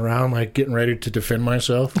like looking around, like getting ready to defend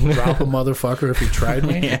myself, drop a motherfucker if he tried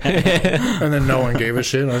me. And then no one gave a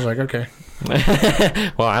shit. I was like, okay,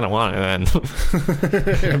 Well, I don't want it then.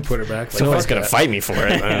 And put it back. Someone's Fuck gonna that. fight me for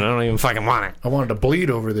it. I don't even fucking want it. I wanted to bleed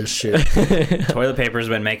over this shit. Toilet paper's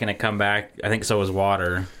been making a comeback. I think so was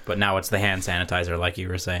water, but now it's the hand sanitizer, like you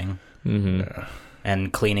were saying,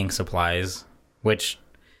 and cleaning supplies, which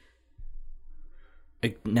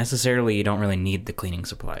necessarily you don't really need the cleaning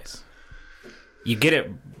supplies. You get it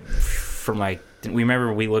from like we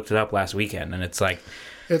remember we looked it up last weekend, and it's like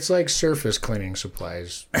surface cleaning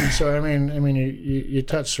supplies. So I mean, you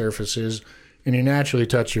touch surfaces, and you naturally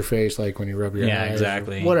touch your face, like when you rub your eyes.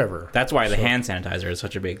 Exactly. Whatever. That's why the hand sanitizer is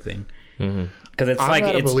such a big thing. Because it's I'm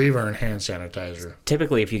not a it's believer in hand sanitizer.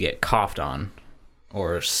 typically if you get coughed on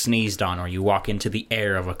or sneezed on, or you walk into the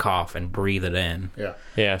air of a cough and breathe it in. Yeah.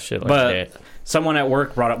 Yeah, shit like But that. someone at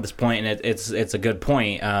work brought up this point, and it's a good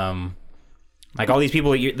point. Like all these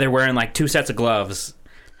people, they're wearing like 2 sets of gloves,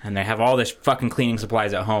 and they have all this fucking cleaning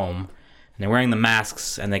supplies at home, and they're wearing the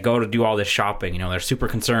masks, and they go to do all this shopping. You know, they're super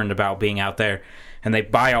concerned about being out there, and they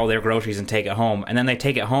buy all their groceries and take it home, and then they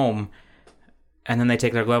take it home, and then they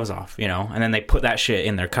take their gloves off, you know, and then they put that shit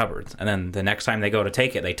in their cupboards, and then the next time they go to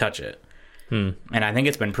take it, they touch it. And I think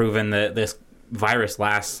it's been proven that this virus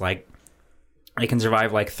lasts like it can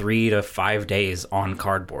survive like 3 to 5 days on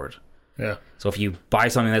cardboard. Yeah. So if you buy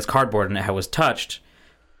something that's cardboard and it was touched,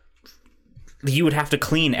 you would have to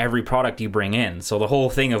clean every product you bring in. So the whole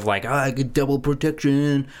thing of like, I get double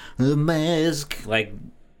protection, the mask, like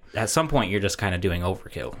at some point you're just kind of doing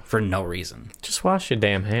overkill for no reason. Just wash your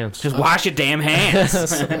damn hands. Just wash your damn hands.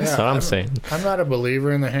 That's what I'm saying. I'm not a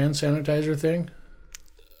believer in the hand sanitizer thing.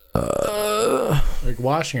 Like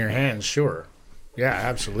washing your hands, sure. Yeah,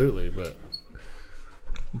 absolutely. But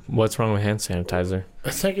What's wrong with hand sanitizer?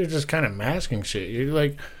 I think you're just kind of masking shit.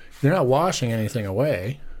 You're not washing anything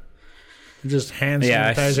away. You're just hand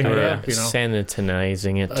Yeah, sanitizing it Or up, you know,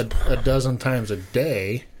 sanitizing it. a dozen times a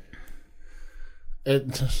day.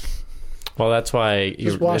 Well, that's why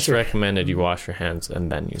wash it's your- recommended you wash your hands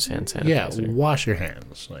and then use hand Yeah, sanitizer. wash your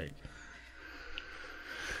hands. Like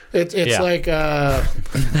it's Yeah. like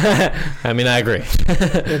I mean, I agree.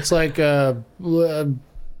 it's like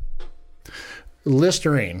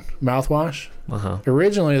Listerine mouthwash.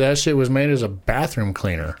 Originally, that shit was made as a bathroom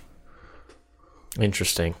cleaner,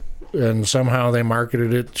 Interesting. and somehow they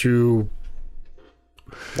marketed it to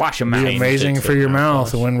Wash your be mouth. amazing it for to your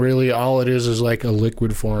mouth, mouthwash. when really all it is like a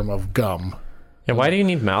liquid form of gum. Yeah, why do you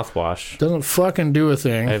need mouthwash? Doesn't fucking do a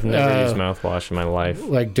thing. I've never used mouthwash in my life.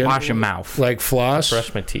 like Wash your mouth. like floss,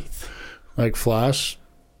 Brush my teeth. like floss.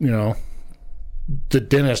 You know, the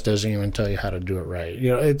dentist doesn't even tell you how to do it right. You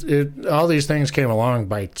know, it all these things came along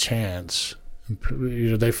by chance.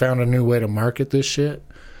 You know, they found a new way to market this shit.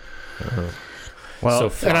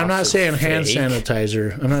 Well, And I'm not floss is saying hand fake.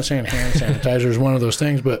 sanitizer. I'm not saying hand sanitizer is one of those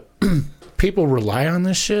things, but people rely on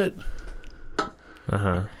this shit.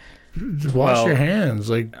 Just wash Well, your hands.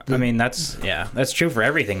 Like, I mean, that's true for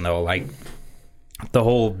everything though. Like the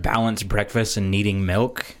whole balanced breakfast and needing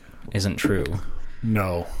milk isn't true.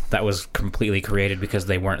 no. That was completely created because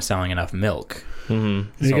they weren't selling enough milk. You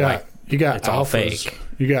So, got like, you got it's all alphas. fake.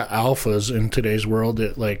 You got alphas in today's world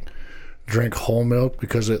that like drink whole milk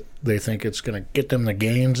because they think it's gonna get them the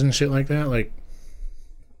gains and shit like that. Like,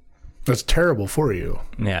 that's terrible for you.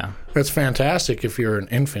 Yeah. That's fantastic if you're an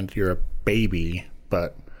infant, you're a baby,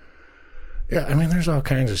 but yeah, I mean, there's all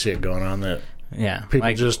kinds of shit going on that Yeah. people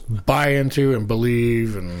Like, just buy into and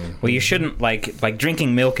believe, and well, you shouldn't like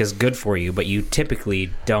drinking milk is good for you, but you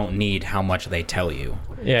typically don't need how much they tell you.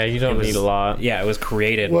 Yeah, you don't need a lot. Yeah, it was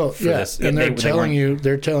created well, for yeah, this. and they're they telling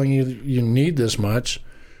weren't- you need this much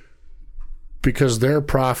because their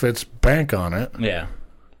profits bank on it. Yeah.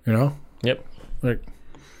 You know, Yep. like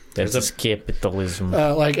There's capitalism.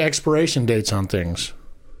 like expiration dates on things.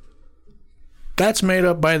 That's made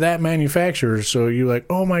up by that manufacturer. So you're like,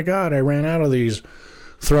 oh my god, I ran out of these.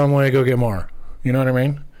 Throw them away, go get more. You know what I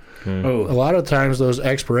mean? A Oh, lot of times those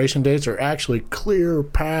expiration dates are actually clear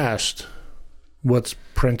past what's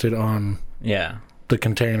printed on yeah. the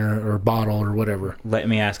container or bottle or whatever. Let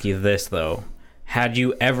me ask you this though: had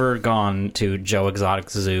you ever gone to Joe Exotic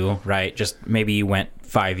Zoo? Right, just maybe you went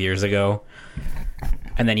 5 years ago,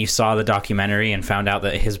 and then you saw the documentary and found out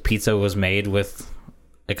that his pizza was made with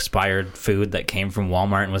expired food that came from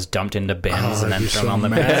Walmart and was dumped into bins and then thrown on the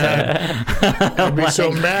pizza. I'd be so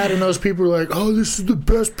mad, and those people are like, "Oh, this is the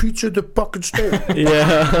best pizza in the fucking state."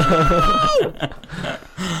 Yeah.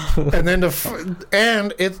 And then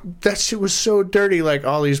that shit was so dirty. Like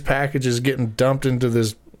all these packages getting dumped into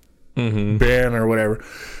this bin or whatever.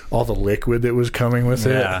 All the liquid that was coming with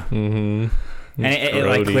Yeah. it. And it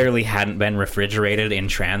like clearly hadn't been refrigerated in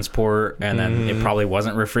transport, and then it probably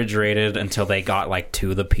wasn't refrigerated until they got like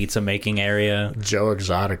to the pizza making area. Joe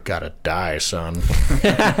Exotic gotta die, son.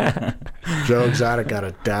 Joe Exotic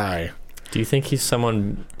gotta die. Do you think he's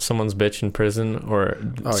someone's bitch in prison, or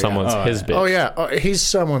someone's his bitch? Oh yeah, he's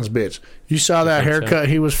someone's bitch. You saw that haircut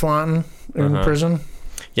he was flaunting in prison?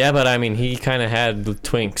 Yeah, but I mean, he kind of had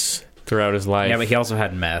twinks throughout his life. Yeah, but he also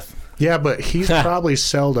had meth. Yeah, but he's probably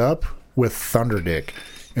celled up with Thunderdick,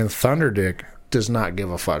 and Thunderdick does not give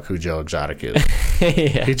a fuck who Joe Exotic is.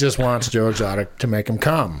 Yeah. He just wants Joe Exotic to make him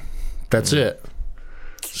come. That's it.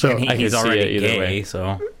 So And he's already gay,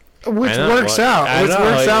 so which works out. Which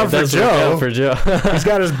works out for Joe. He's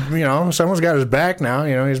got his, someone's got his back now.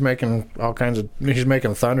 He's making all kinds of. He's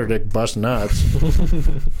making Thunderdick bust nuts.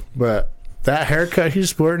 But that haircut he's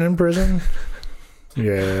sporting in prison,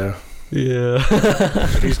 yeah,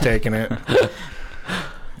 he's taking it.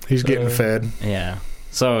 He's getting fed. yeah.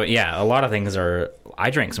 So yeah, a lot of things are. I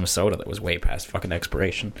drank some soda that was way past fucking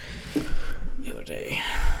expiration the other day.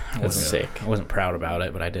 That's sick. I wasn't proud about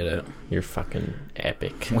it, but I did it. You're fucking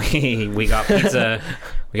epic. We got pizza.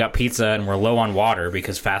 We got pizza, and we're low on water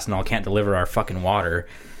because Fastenal can't deliver our fucking water.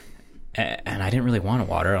 And I didn't really want a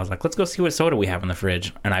water. I was like, let's go see what soda we have in the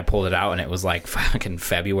fridge. And I pulled it out, and it was like fucking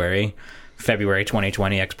February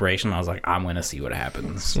 2020 expiration. I was like, I'm gonna see what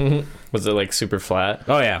happens. Mm-hmm. Was it like super flat?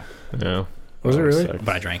 Oh yeah. No. Was it really? But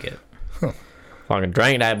I drank it. Fucking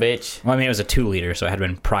drank that bitch. Well, I mean, it was a 2 liter, so it had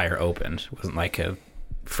been prior opened. It wasn't like a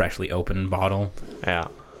freshly opened bottle. Yeah.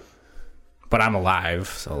 But I'm alive,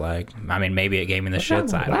 so like, I mean, maybe it gave me the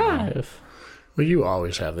shits. I don't know. Well, you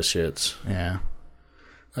always have the shits. Yeah.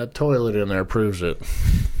 That toilet in there proves it.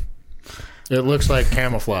 It looks like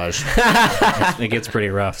camouflage. It gets pretty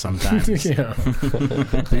rough sometimes. Yeah.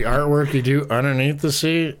 The artwork you do underneath the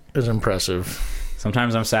seat is impressive.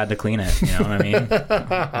 Sometimes I'm sad to clean it. You know what I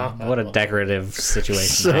mean? What a decorative situation.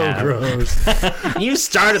 So to have. gross. You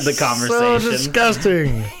started the So conversation.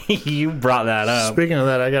 disgusting. You brought that up. Speaking of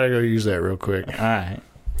that, I gotta go use that real quick. All right.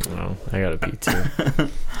 Oh, I gotta pee too.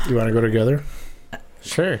 You want to go together?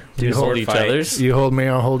 Sure. Do You hold sword each fight. other's. You hold me,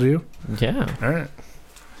 I'll hold you. Yeah. All right.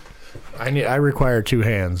 I require 2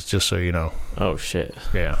 hands, just so you know. Oh shit.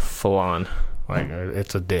 Yeah, Full on. like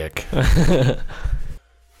it's a dick.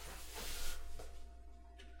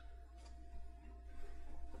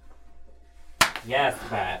 Yes,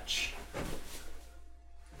 batch.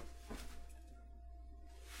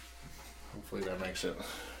 Hopefully that makes it.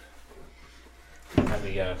 Have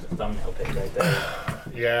the thumbnail pic right there.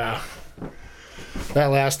 Yeah. That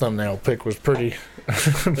last thumbnail pic was pretty.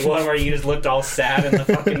 The one where you just looked all sad in the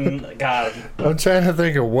fucking God. I'm trying to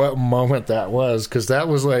think of what moment that was, because that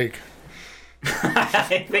was like.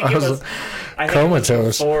 I think I it was was. I think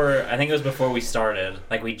comatose. it was before we started.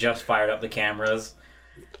 Like we just fired up the cameras,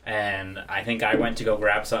 and I think I went to go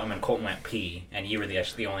grab something, and Colton went pee, and you were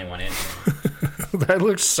the only one in here. That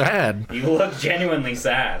looks sad. You looked genuinely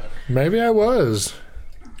sad. Maybe I was.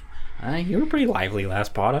 You were pretty lively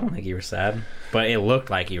last pod. I don't think you were sad, but it looked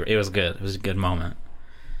like you were. It was good. It was a good moment.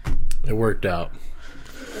 It worked out.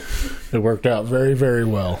 It worked out very, very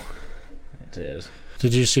well. It is.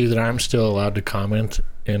 Did you see that I'm still allowed to comment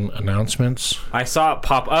in announcements? I saw it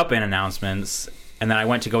pop up in announcements, and then I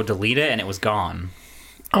went to go delete it, and it was gone.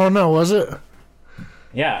 Oh no, was it?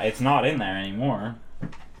 Yeah, it's not in there anymore.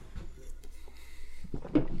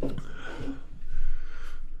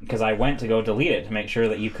 Because I went to go delete it to make sure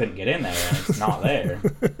that you couldn't get in there, and it's not there.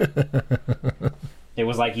 It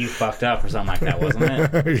was like you fucked up or something like that, wasn't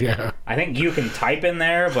it? Yeah. I think you can type in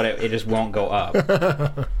there, but it just won't go up.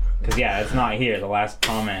 Because, yeah, it's not here. The last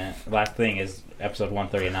thing is episode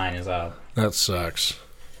 139 is up. That sucks.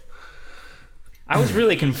 I was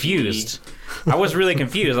really confused. I was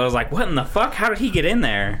like, what in the fuck? How did he get in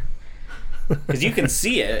there? Because you can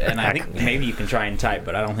see it, and I think maybe you can try and type,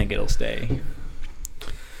 but I don't think it'll stay.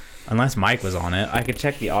 Unless Mike was on it. I could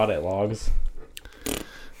check the audit logs.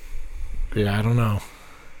 Yeah, I don't know.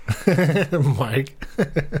 Mike.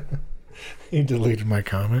 He deleted my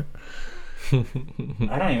comment.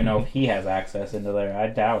 I don't even know if he has access into there. I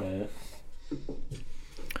doubt it.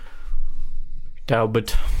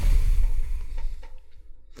 Dalbert.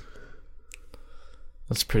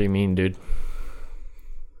 That's pretty mean, dude.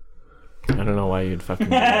 I don't know why you'd fucking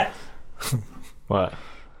do that. What?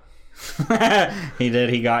 He did.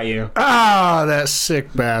 He got you. Ah, that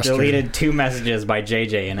sick bastard. Deleted 2 messages by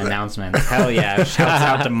JJ in announcements. Hell yeah. Shouts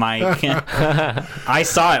out to Mike. I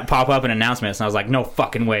saw it pop up in announcements, and I was like, no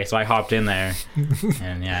fucking way. So I hopped in there.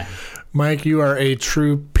 And yeah. Mike, you are a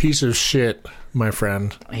true piece of shit, my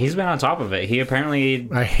friend. He's been on top of it. He apparently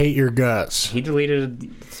I hate your guts. he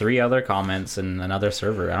deleted 3 other comments in another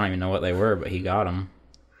server. I don't even know what they were, but he got them.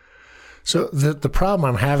 So the problem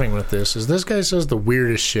I'm having with this is this guy says the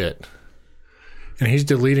weirdest shit. And he's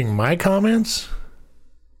deleting my comments?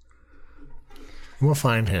 I'm going to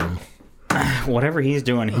find him. Whatever he's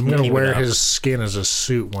doing, he I'm can going to keep it wear up. his skin as a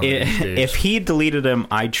suit one of these days. If he deleted them,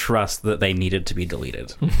 I trust that they needed to be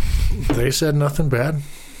deleted. They said nothing bad.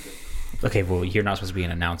 Okay, well, you're not supposed to be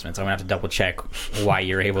an announcement, so I'm going to have to double check why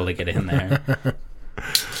you're able to get in there.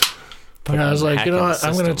 Yeah, I was like, you know Hacking what? the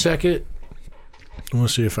I'm going to system. check it. I'm going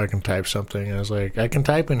to see if I can type something. I was like, I can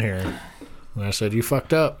type in here. And I said, you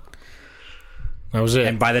fucked up. That was it.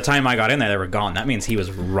 And by the time I got in there, they were gone. That means he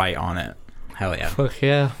was right on it. Hell yeah. Fuck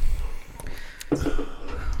yeah.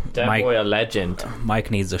 That Mike- boy a legend.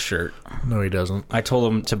 Mike needs a shirt. No, he doesn't. I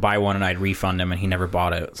told him to buy one and I'd refund him, and he never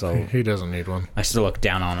bought it. So He doesn't need one. I still look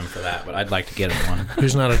down on him for that, but I'd like to get him one.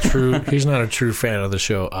 He's not a true fan of the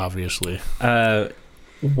show, obviously.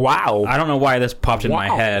 Wow. I don't know why this popped in my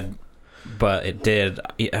Wow. head, but it did.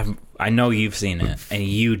 I know you've seen it, and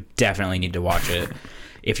you definitely need to watch it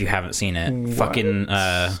if you haven't seen it. What? Fucking,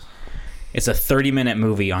 it's a 30-minute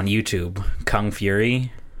movie on YouTube, Kung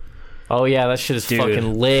Fury. Oh yeah, that shit is Dude,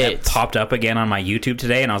 fucking lit. It popped up again on my YouTube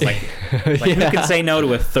today, and I was like, who can say no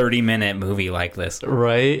to a 30-minute movie like this?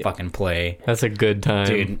 Right? Fucking play. That's a good time.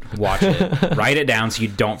 Dude, watch it. Write it down so you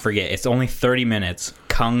don't forget. It's only 30 minutes.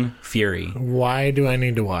 Kung Fury. Why do I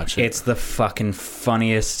need to watch it? It's the fucking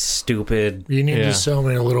funniest, stupid... You need Yeah. to sell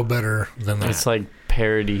me a little better than that. It's like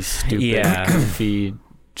parody, stupid, Yeah. goofy,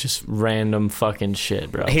 just random fucking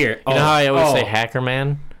shit, bro. Here. You know how I always say oh. Hacker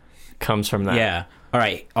Man? Comes from that. Yeah. All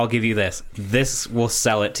right, I'll give you this. This will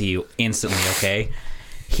sell it to you instantly, okay?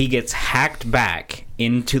 He gets hacked back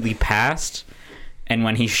into the past, and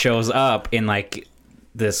when he shows up in, like,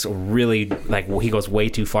 this really, like, he goes way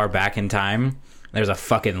too far back in time, there's a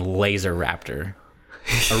fucking laser raptor.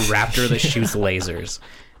 A raptor that shoots lasers.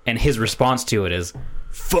 And his response to it is,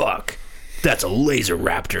 fuck, that's a laser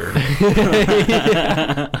raptor.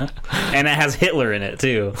 And it has Hitler in it,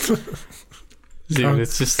 too. Dude,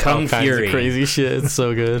 it's just Kung all kinds Fury. of crazy shit. It's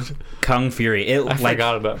so good. Kung Fury. I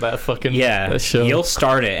forgot about that fucking that show. You'll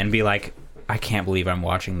start it and be like, I can't believe I'm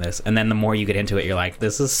watching this. And then the more you get into it, you're like,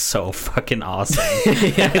 this is so fucking awesome.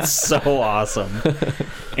 It's so awesome.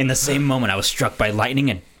 In the same moment, I was struck by lightning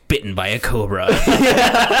and bitten by a cobra.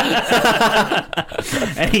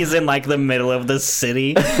 And he's in like the middle of the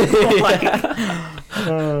city. Like,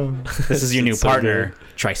 this is your new so partner,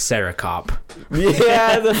 Triceracop.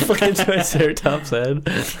 Yeah, the fucking Triceratops head.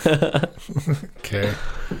 Okay.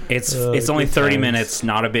 It's Oh, only good 30 times. minutes,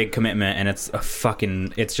 not a big commitment, and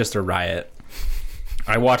it's just a riot.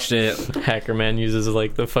 I watched it. Hacker Man uses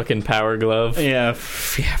like the fucking power glove. Yeah, the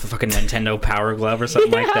fucking Nintendo Power Glove or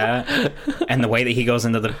something like that. And the way that he goes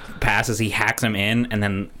into the past is he hacks him in, and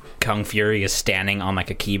then Kung Fury is standing on like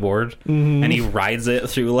a keyboard, and he rides it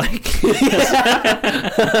through like.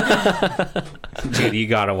 Dude, you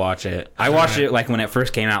gotta watch it. I watched it like when it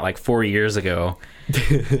first came out, like 4 years ago.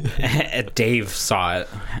 Dave saw it.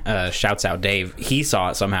 Shouts out Dave. He saw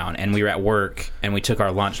it somehow, and we were at work, and we took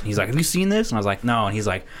our lunch, and he's like, "Have you seen this?" And I was like, "No." And he's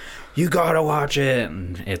like, "You gotta watch it."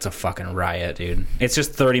 And it's a fucking riot, dude. It's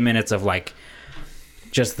just 30 minutes of like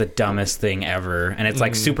just the dumbest thing ever, and it's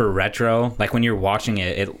like super retro. Like when you're watching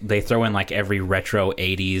it, they throw in like every retro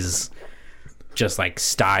 80s just like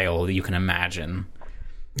style that you can imagine.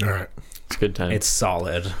 All right. It's a good time. It's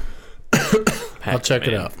solid. I'll check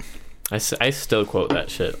it out. I still quote that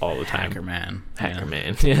shit all the time. Hacker Man. Hacker Yeah.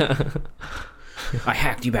 Man. Yeah. I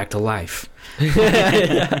hacked you back to life.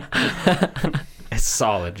 It's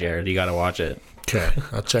solid, Jared. You gotta watch it. Okay,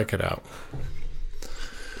 I'll check it out.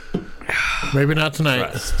 Maybe not tonight.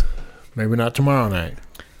 Trust. Maybe not tomorrow night.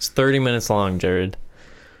 It's 30 minutes long, Jared.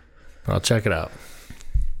 I'll check it out.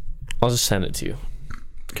 I'll just send it to you.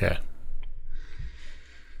 Okay.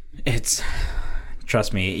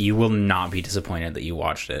 Trust me, you will not be disappointed that you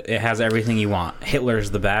watched it. It has everything you want.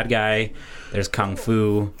 Hitler's the bad guy. There's Kung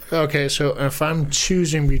Fu. Okay, so if I'm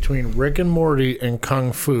choosing between Rick and Morty and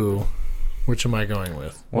Kung Fu, which am I going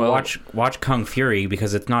with? Well, watch Kung Fury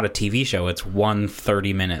because it's not a TV show. It's one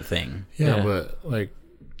 30-minute thing. Yeah, but like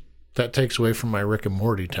that takes away from my Rick and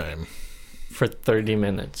Morty time. For 30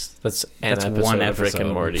 minutes. That's That's episode one of Rick and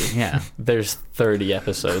episode. Morty. Yeah. There's 30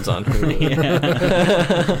 episodes on Hulu.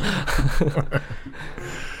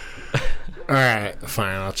 All right,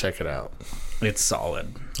 fine. I'll check it out. It's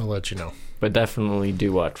solid. I'll let you know. But definitely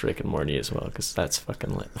do watch Rick and Morty as well, because that's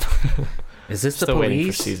fucking lit. Is this Still the waiting for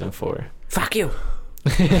police? season 4. Fuck you.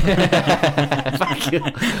 Fuck you.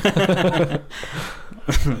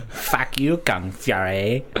 Fuck you, Kung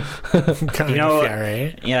Fury. You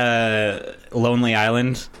know, Lonely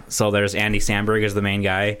Island. So there's Andy Samberg as the main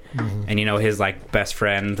guy, and you know his like best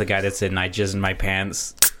friend, the guy that's in I Jizz in My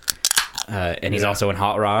Pants, and he's also in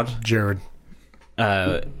Hot Rod. Jared.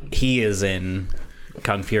 He is in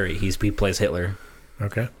Kung Fury. He plays Hitler.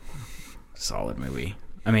 Okay. Solid movie.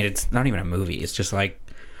 I mean, it's not even a movie. It's just like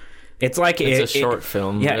it's a short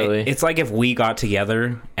film. Yeah, really. it's like if we got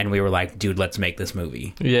together and we were like, dude, let's make this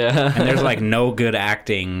movie. Yeah. And there's like no good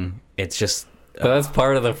acting. It's just. But that's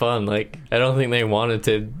part of the fun. Like, I don't think they wanted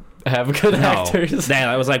to have good actors.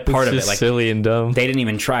 That was like part it's of just it. Like silly and dumb. They didn't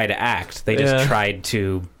even try to act. They just tried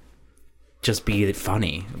to just be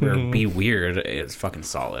funny or be weird. It's fucking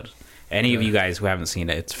solid. Any of you guys who haven't seen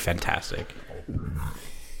it, it's fantastic.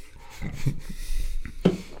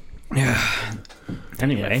 Yeah.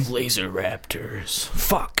 Anyway, Laser Raptors.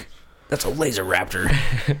 fuck. That's a laser raptor.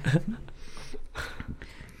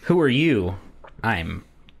 Who are you? I'm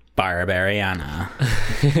Barbariana.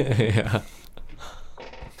 Yeah.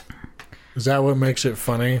 Is that what makes it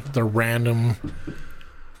funny? The random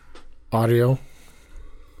audio?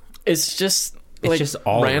 It's just It's just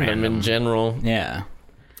all random. in general. Yeah.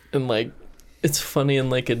 And like it's funny in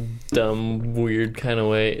like a dumb, weird kind of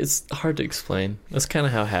way. It's hard to explain. That's kind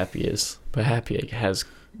of how Happy is. But Happy has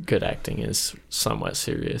good acting, is somewhat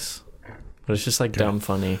serious. But it's just like dumb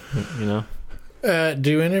funny, you know?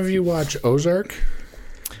 Do any of you watch Ozark?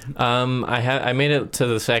 I made it to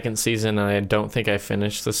the second season, and I don't think I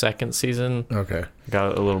finished the second season. Okay.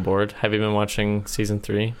 Got a little bored. Have you been watching season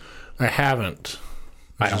 3? I haven't.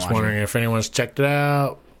 I was don't just watch wondering if anyone's checked it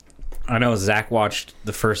out. I know Zach watched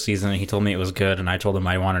the first season and he told me it was good, and I told him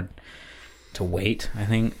I wanted to wait, I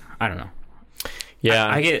think. I don't know. Yeah.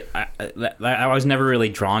 I was never really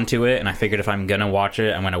drawn to it, and I figured if I'm going to watch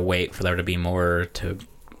it, I'm going to wait for there to be more to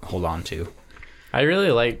hold on to. I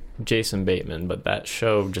really like Jason Bateman, but that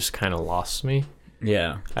show just kind of lost me.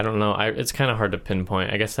 Yeah. I don't know. It's kind of hard to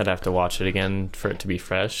pinpoint. I guess I'd have to watch it again for it to be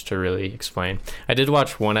fresh to really explain. I did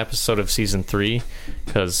watch one episode of season 3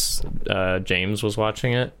 because James was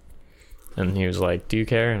watching it, and he was like, "Do you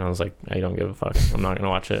care?" And I was like, "I don't give a fuck. I'm not gonna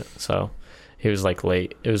watch it." So he was like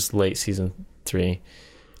late. It was late season 3,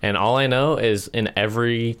 and all I know is in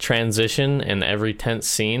every transition and every tense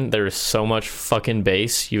scene, there is so much fucking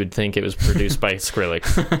bass. You would think it was produced by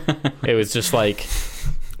Skrillex. It was just like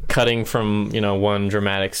cutting from, you know, one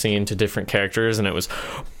dramatic scene to different characters, and it was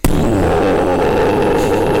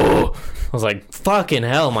I was like, fucking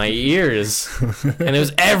hell, my ears. And it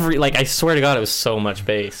was I swear to God, it was so much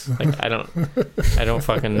bass. Like, I don't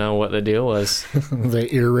fucking know what the deal was. They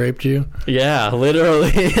ear raped you? Yeah,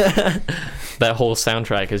 literally. That whole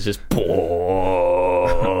soundtrack is just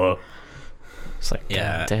it's like,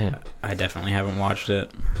 Yeah. damn. I definitely haven't watched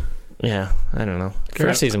it. Yeah, I don't know.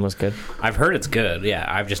 First season was good. I've heard it's good. Yeah,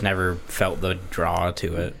 I've just never felt the draw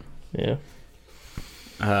to it. Yeah.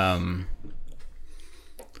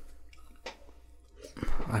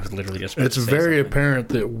 I was literally just. It's very apparent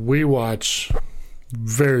that we watch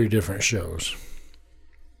very different shows.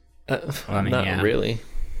 Not really.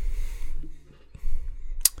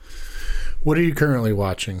 What are you currently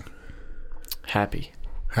watching? Happy.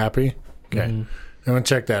 Happy? Okay. Mm-hmm. I haven't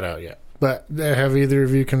checked that out yet. But have either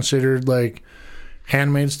of you considered, like,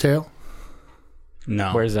 Handmaid's Tale?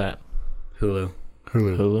 No. Where's that? Hulu?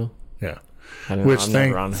 Hulu? Yeah. I don't Which know. I'm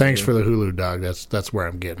never on thanks Hulu. for the Hulu, dog. That's where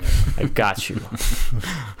I'm getting it. I got you.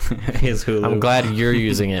 His Hulu. I'm glad you're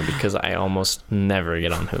using it because I almost never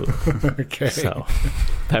get on Hulu. Okay. So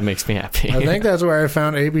that makes me happy. I think that's where I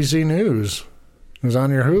found ABC News. It was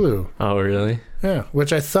on your Hulu. Oh, really? Yeah,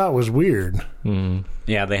 which I thought was weird. Mm.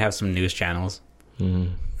 Yeah, they have some news channels.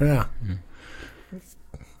 Mm. Yeah.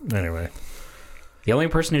 Anyway. The only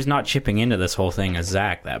person who's not chipping into this whole thing is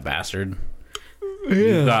Zach, that bastard. Yeah.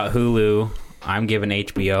 You've got Hulu. I'm giving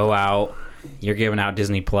HBO out. You're giving out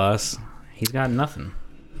Disney Plus. He's got nothing.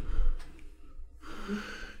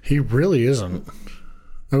 He really isn't.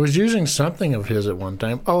 I was using something of his at one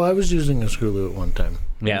time. Oh, I was using his Hulu at one time.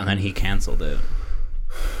 Yeah, and then he canceled it.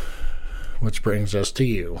 Which brings us to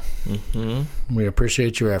you. Mm-hmm. We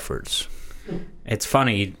appreciate your efforts. It's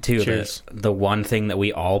funny, too, Cheers. that the one thing that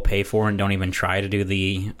we all pay for and don't even try to do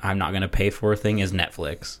the I'm not going to pay for thing is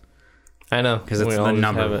Netflix. I know. Because it's We the always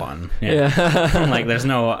number have it. one. Yeah. Like, there's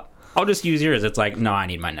no, I'll just use yours. It's like, no, I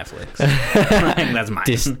need my Netflix. Like, that's mine.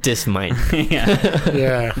 Dis mine. Yeah.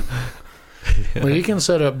 Yeah. Well, you can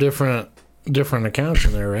set up different accounts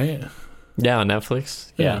in there, right? Yeah, on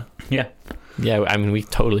Netflix. Yeah. Yeah. Yeah, I mean, we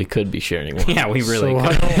totally could be sharing one. Yeah, we really So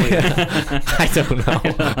why could. don't we? I don't know.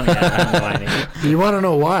 Yeah, I'm whining. You want to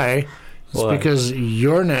know why? It's Why? because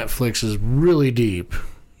your Netflix is really deep.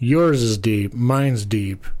 Yours is deep. Mine's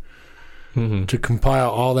deep. Mhm. To compile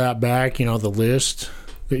all that back, the list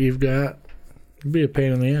that you've got, it'd be a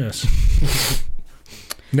pain in the ass.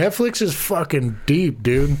 Netflix is fucking deep,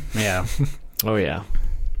 dude. Yeah. Oh, yeah.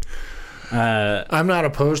 I'm not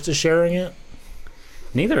opposed to sharing it.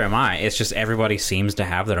 Neither am I. It's just everybody seems to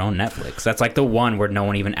have their own Netflix. That's like the one where no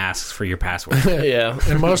one even asks for your password. Yeah.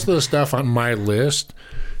 And most of the stuff on my list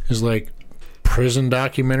is like prison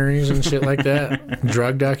documentaries and shit like that,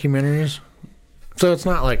 drug documentaries. So it's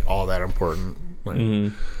not like all that important. Like,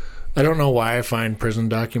 I don't know why I find prison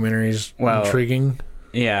documentaries intriguing.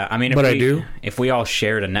 Yeah, I mean, But I do. If we all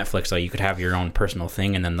shared a Netflix, though, you could have your own personal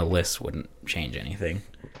thing, and then the list wouldn't change anything.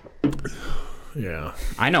 Yeah.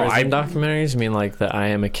 I know. Prison documentaries? You mean like the I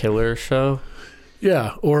Am a Killer show?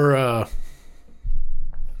 Yeah, or I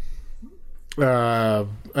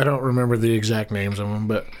don't remember the exact names of them,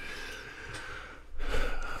 but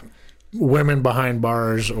women behind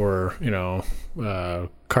bars, or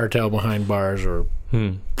cartel behind bars, or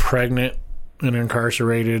pregnant and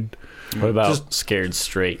incarcerated. What about Just- Scared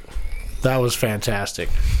Straight? That was fantastic,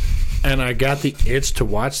 and I got the itch to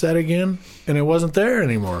watch that again, and it wasn't there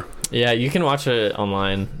anymore. Yeah, you can watch it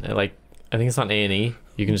online. Like, I think it's on A&E.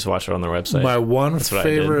 You can just watch it on their website. My one That's what I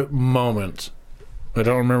did. favorite moment, I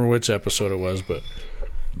don't remember which episode it was, but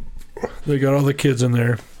they got all the kids in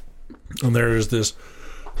there, and there is this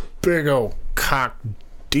big old cock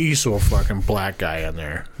diesel fucking black guy in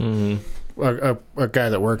there, a guy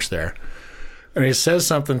that works there, and he says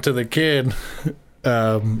something to the kid.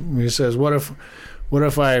 He says, "What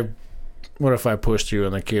if I pushed you?"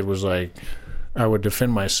 And the kid was like, "I would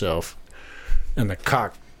defend myself." And the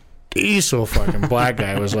cock diesel fucking black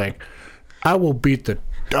guy was like, "I will beat the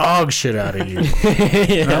dog shit out of you."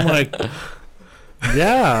 And I'm like,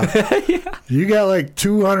 yeah, you got like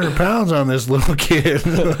 200 pounds on this little kid.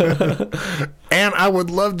 And I would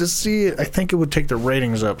love to see it. I think it would take the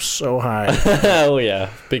ratings up so high. Oh,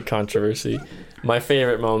 yeah. Big controversy. My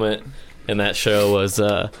favorite moment in that show was,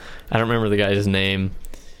 I don't remember the guy's name,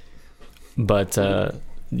 but,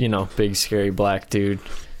 big scary black dude.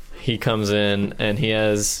 He comes in and he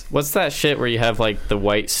has, what's that shit where you have like the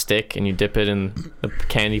white stick and you dip it in the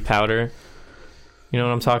candy powder? You know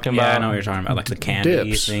what I'm talking Yeah, about? I know what you're talking about, like the candy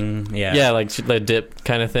Dips. thing. Yeah. Yeah, like the dip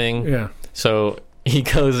kind of thing. Yeah. So he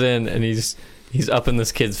goes in and he's up in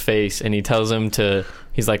this kid's face and he tells him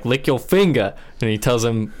he's like, lick your finger. And he tells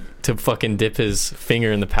him to fucking dip his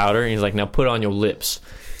finger in the powder. And he's like, now put it on your lips.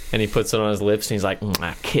 And he puts it on his lips and he's like,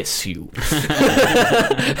 I kiss you.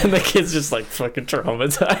 And the kid's just like fucking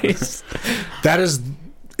traumatized. That is,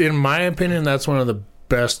 in my opinion, that's one of the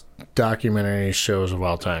best documentary shows of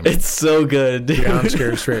all time. It's so good, dude. Yeah, I'm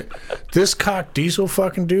scared straight. This cock diesel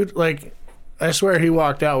fucking dude, like, I swear he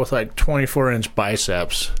walked out with like 24-inch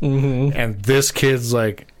biceps. And this kid's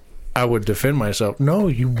like, I would defend myself. No,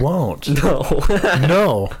 you won't. No.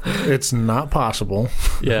 No, it's not possible.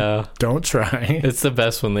 Yeah. Don't try. It's the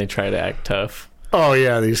best when they try to act tough. Oh,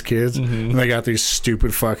 yeah, these kids. And they got these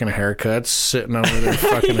stupid fucking haircuts sitting over their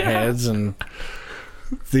fucking heads. And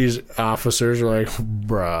these officers are like,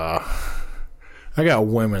 bruh, I got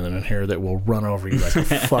women in here that will run over you like a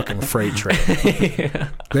fucking freight train.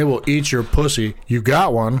 They will eat your pussy. You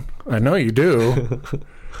got one. I know you do.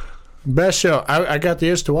 Best show. I got the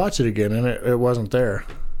itch to watch it again, and it wasn't there.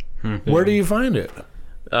 Where do you find it?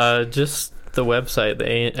 Just the website.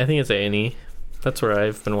 I think it's A&E. That's where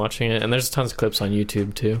I've been watching it. And there's tons of clips on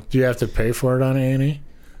YouTube, too. Do you have to pay for it on A&E?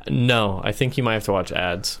 No, I think you might have to watch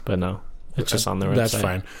ads, but no. It's just on their website. That's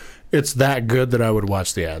fine. It's that good that I would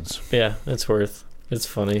watch the ads. Yeah, it's It's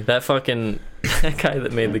funny. That guy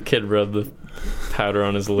that made the kid rub the powder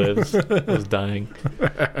on his lips was dying.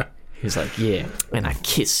 He's like, yeah, and I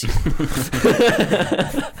kiss you.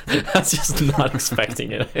 I was just not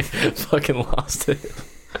expecting it. I fucking lost it.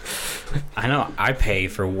 I know. I pay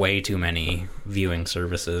for way too many viewing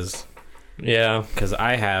services Yeah. because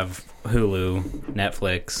I have Hulu,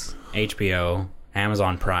 Netflix, HBO,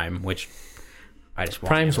 Amazon Prime, which I just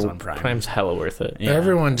want Amazon Prime. Prime's hella worth it. Yeah.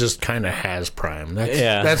 Everyone just kind of has Prime.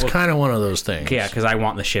 That's Well, kind of one of those things. Yeah, because I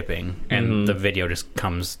want the shipping, and the video just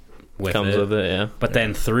comes with it. Yeah. But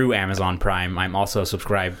then through Amazon Prime, I'm also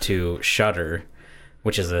subscribed to Shudder,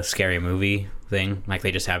 which is a scary movie thing. Like,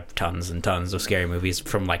 they just have tons and tons of scary movies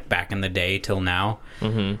from, like, back in the day till now.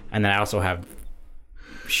 And then I also have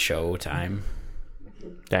Showtime.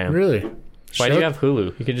 Damn. Really? Why do you have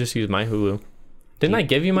Hulu? You could just use my Hulu. Didn't I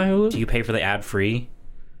give you my Hulu? Do you pay for the ad-free?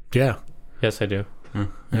 Yeah. Yes, I do.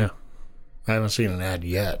 Yeah. I haven't seen an ad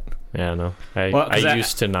yet. Yeah, no. I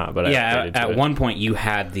used to not, but yeah, I upgraded to at it. one point you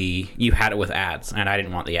had it with ads, and I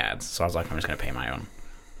didn't want the ads, so I was like, I'm just gonna pay my own.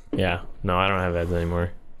 Yeah, no, I don't have ads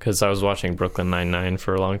anymore because I was watching Brooklyn Nine-Nine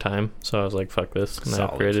for a long time, so I was like, fuck this, and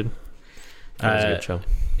Solid. I upgraded. That was a good show.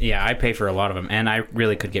 Yeah, I pay for a lot of them, and I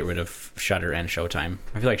really could get rid of Shudder and Showtime.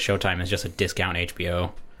 I feel like Showtime is just a discount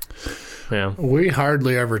HBO. Yeah. We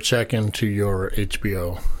hardly ever check into your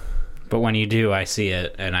HBO. But when you do, I see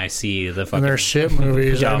it, and I see the And fucking there's shit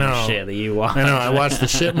movies. I dumb know. shit that you watch. I know. I watch the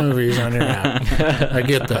shit movies on your app. I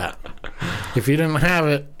get that. If you didn't have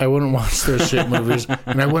it, I wouldn't watch those shit movies,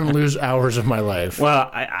 and I wouldn't lose hours of my life. Well,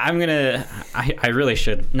 I really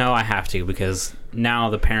should. No, I have to, because now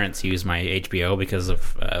the parents use my HBO because of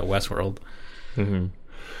Westworld. Mm-hmm.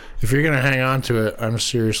 If you're gonna hang on to it, I'm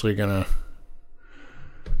seriously gonna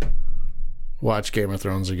watch Game of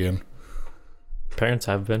Thrones again. Parents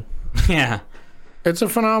have been. Yeah. It's a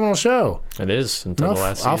phenomenal show. It is until the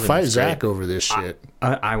last season. I'll fight It's Zach great. over this shit.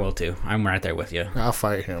 I will too. I'm right there with you. I'll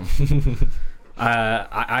fight him.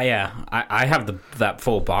 I have that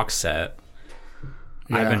full box set.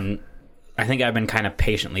 Yeah. I think I've been kind of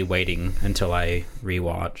patiently waiting until I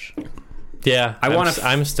rewatch. Yeah, I'm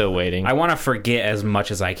I'm still waiting. I want to forget as much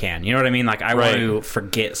as I can. You know what I mean? Like, I want to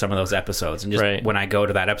forget some of those episodes, and just when I go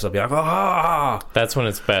to that episode, be like, oh. That's when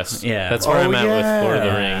it's best. Yeah. That's where I'm at with Lord of the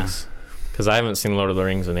Yeah. Rings. Because I haven't seen Lord of the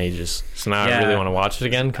Rings in ages. So now I really want to watch it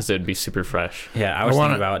again because it'd be super fresh. Yeah, I was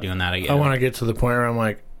thinking about doing that again. I want to get to the point where I'm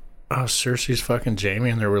like, oh, Cersei's fucking Jaime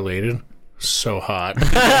and they're related. So hot.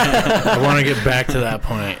 I want to get back to that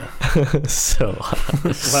point. So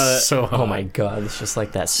hot. So hot. Oh my god, it's just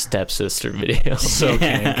like that stepsister video. So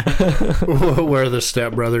kink. Where the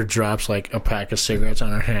stepbrother drops like a pack of cigarettes on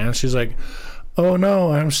her hand. She's like, oh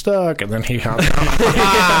no, I'm stuck. And then he hops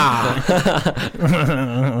out.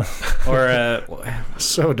 Or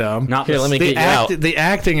so dumb. not Here, the, let me The, get you out. the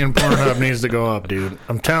acting in Pornhub needs to go up, dude.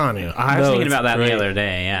 I'm telling you. I was No, thinking it's about that great. the other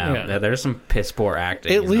day. Yeah. There's some piss poor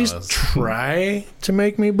acting. At in least those. try to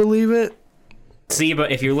make me believe it. See,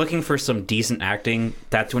 but if you're looking for some decent acting,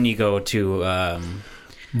 that's when you go to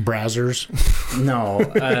Brazzers.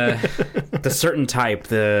 the certain type.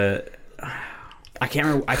 I can't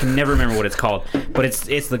remember. I can never remember what it's called, but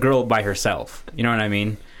it's the girl by herself. You know what I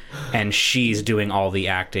mean? And she's doing all the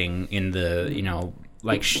acting in the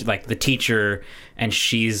like the teacher, and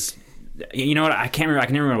she's what I can't remember. I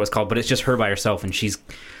can never remember what it's called, but it's just her by herself, and she's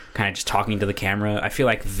kind of just talking to the camera. I feel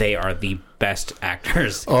like they are the best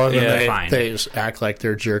actors. Oh, and then find. they just act like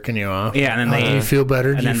they're jerking you off. Yeah, and then do you feel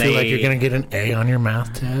better? Do you feel like you're going to get an A on your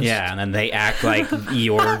math test? Yeah, and then they act like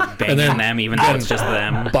you're banging then- them, even though it's just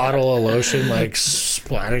them. Bottle of lotion like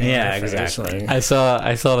splatting. Yeah, on your face, exactly. like- I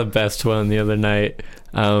saw the best one the other night.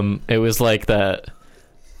 It was like that,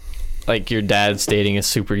 like your dad's dating a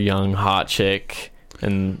super young hot chick,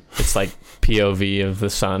 and it's like POV of the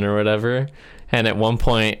son or whatever. And at one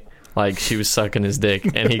point, like she was sucking his dick,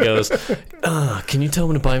 and he goes, "Can you tell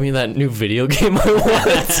him to buy me that new video game I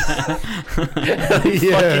want?"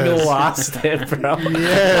 Fucking lost it, bro.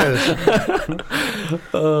 Yes.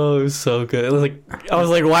 Oh, it was so good. It was like, I was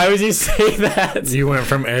like, why would you say that? You went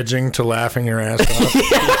from edging to laughing your ass off.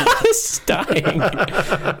 I was dying.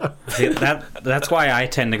 See, that's why I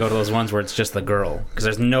tend to go to those ones where it's just the girl, because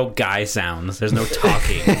there's no guy sounds, there's no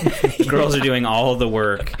talking. Girls are doing all of the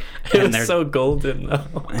work, It and was they're so golden,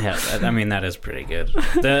 though. yeah. I mean, that is pretty good.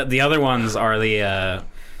 The other ones are the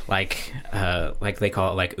like they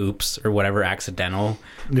call it like oops or whatever, accidental,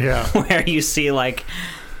 Yeah. where you see like.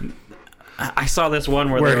 I saw this one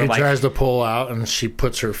where they Where were he like, tries to pull out and she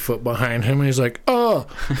puts her foot behind him and he's like, no.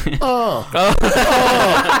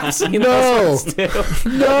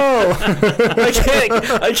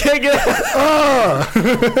 I can't get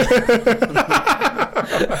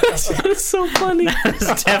That's so funny.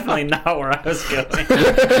 that's definitely not where I was going.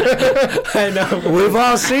 I know. We've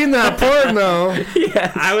all seen that porno.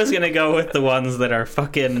 I was gonna go with the ones that are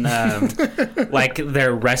fucking like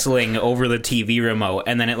they're wrestling over the TV remote,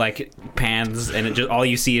 and then it like pans, and it just all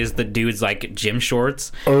you see is the dude's like gym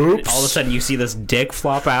shorts. Oops. All of a sudden, you see this dick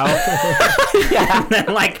flop out. And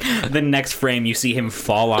then like the next frame, you see him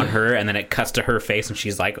fall on her, and then it cuts to her face, and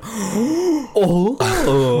she's like, Oh.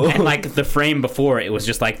 and like the frame before, it was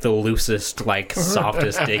just like the loosest, like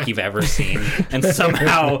softest dick you've ever seen, and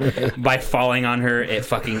somehow by falling on her, it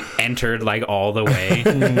fucking entered like all the way.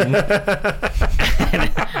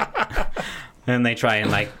 And they try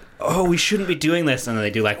and like, oh, we shouldn't be doing this, and then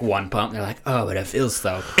they do like one pump. They're like, oh, but it feels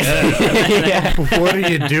so good. What are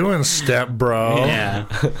you doing, step bro? Yeah.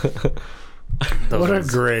 What a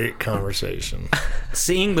ones. great conversation.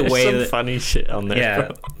 Seeing the There's way some that funny shit on there. yeah,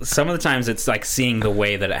 bro. some of the times it's like seeing the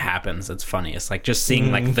way that it happens. It's funniest. Like just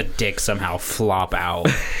seeing like the dick somehow flop out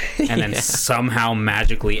and then somehow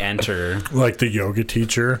magically enter. Like the yoga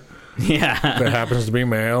teacher Yeah. that happens to be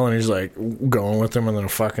male, and he's like going with him, and then a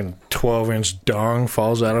fucking 12-inch dong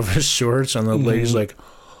falls out of his shorts, and the lady's like,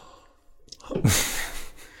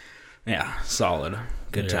 Yeah, solid.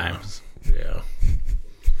 Good times. yeah.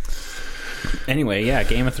 Anyway, yeah,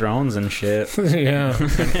 Game of Thrones and shit. Yeah.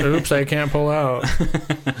 Oops, I can't pull out.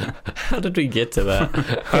 How did we get to that?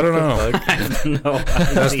 I don't know. No,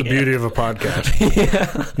 That's the beauty of a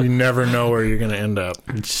podcast. You never know where you're going to end up.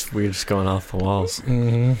 We're just going off the walls.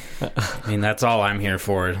 I mean, that's all I'm here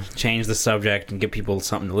for. Change the subject and give people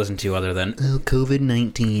something to listen to other than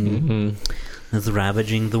COVID-19 is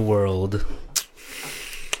ravaging the world.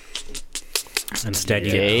 Instead,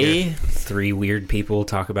 you hear three weird people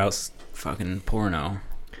talk about fucking porno.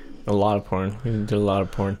 A lot of porn. We did a lot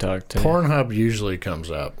of porn talk today. Pornhub usually comes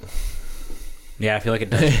up. Yeah, I feel like it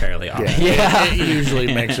does fairly often. It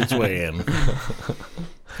usually makes its way in.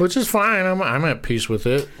 Which is fine. I'm at peace with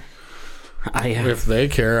it. If they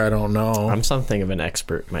care, I don't know. I'm something of an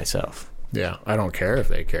expert myself. Yeah, I don't care if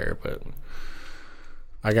they care, but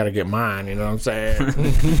I got to get mine, you know what I'm saying?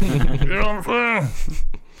 You know what I'm saying?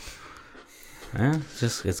 Yeah,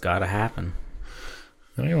 it's got to happen.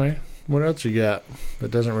 Anyway, what else you got that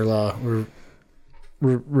doesn't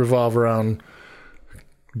revolve around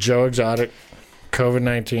Joe Exotic,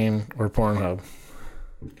 COVID-19, or Pornhub?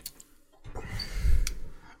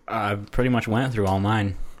 I pretty much went through all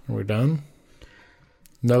mine. Are we done?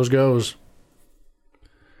 Nose goes.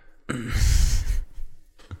 Didn't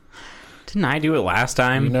I do it last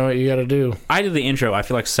time? You know what you got to do. I did the intro. I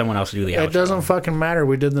feel like someone else should do the outro. It doesn't fucking matter.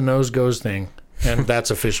 We did the nose goes thing, and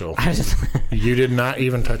that's official. You did not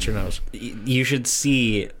even touch your nose. You should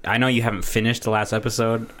see. I know you haven't finished the last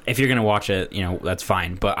episode. If you're gonna watch it, you know that's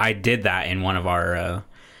fine. But I did that in one of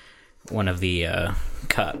the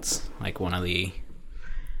cuts, like one of the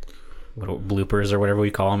bloopers or whatever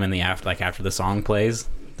we call them in the after the song plays.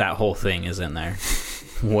 That whole thing is in there,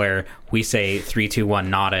 where we say 3, 2, 1,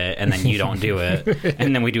 not it, and then you don't do it,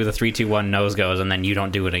 and then we do the 3, 2, 1 nose goes, and then you don't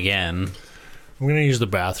do it again. I'm going to use the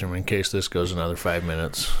bathroom in case this goes another 5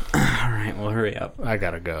 minutes. All right, well, hurry up. I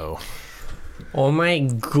got to go. Oh my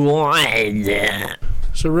god.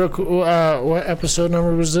 So real cool, what episode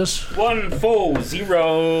number was this?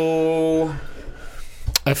 140.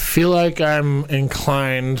 I feel like I'm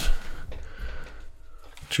inclined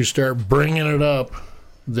to start bringing it up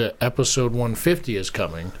that episode 150 is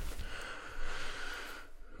coming,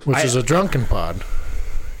 which is a drunken pod.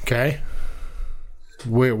 Okay?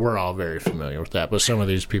 We're all very familiar with that, but some of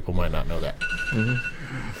these people might not know that.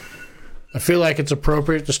 I feel like it's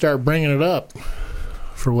appropriate to start bringing it up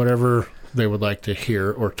for whatever they would like to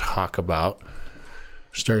hear or talk about.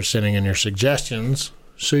 Start sending in your suggestions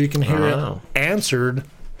so you can hear it answered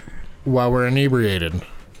while we're inebriated.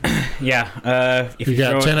 Yeah, if You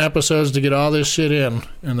got 10 episodes to get all this shit in,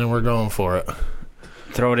 and then we're going for it.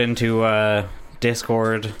 throw it into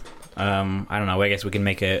Discord. I don't know. I guess we can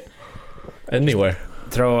make it Anywhere.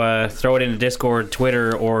 throw it into Discord,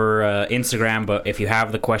 Twitter, or Instagram. But if you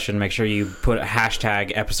have the question, make sure you put a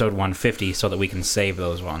hashtag episode 150 so that we can save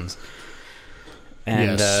those ones.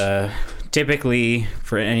 And Yes. Typically,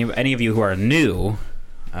 for any of you who are new,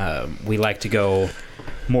 we like to go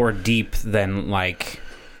more deep than like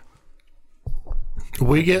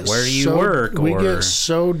We get where you work. We or... get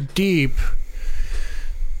so deep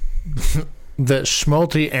that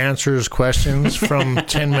Schmalti answers questions from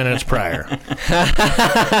 10 minutes prior.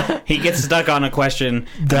 He gets stuck on a question,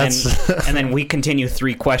 That's- and then we continue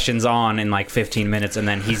 3 questions on in like 15 minutes, and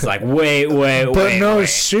then he's like, wait. But no,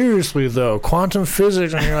 seriously though, quantum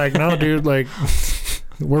physics, and you're like, no, dude, like,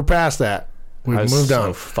 we're past that. We've I was moved so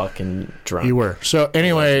on. fucking drunk. You were. So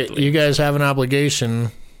anyway, you guys have an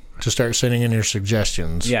obligation to start sending in your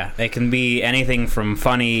suggestions. Yeah, it can be anything from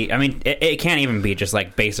funny. I mean, it can't even be just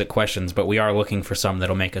like basic questions, but we are looking for some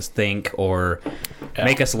that'll make us think or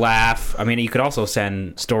make us laugh. I mean, you could also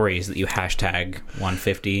send stories that you hashtag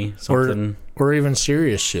 150 something. Or even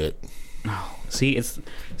serious shit. See, it's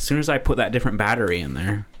as soon as I put that different battery in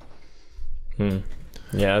there.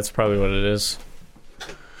 Yeah, that's probably what it is.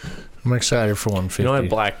 I'm excited for 150. You know, I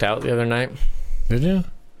blacked out the other night. Did you?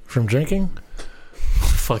 From drinking?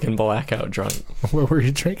 Fucking blackout drunk. What were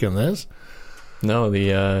you drinking, this? No,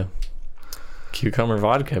 the cucumber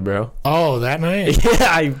vodka, bro. Oh, that night? Yeah,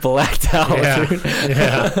 I blacked out. Yeah. Dude.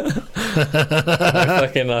 Yeah. My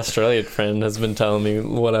fucking Australian friend has been telling me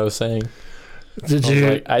what I was saying. Did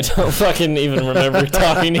you? I don't fucking even remember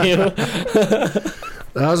talking to you.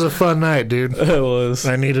 That was a fun night, dude. It was.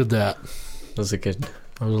 I needed that. It was a good It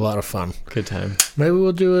was a lot of fun. time. Maybe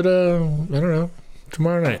we'll do it, I don't know,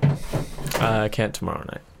 tomorrow night. I can't tomorrow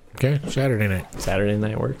night. Okay, Saturday night. Saturday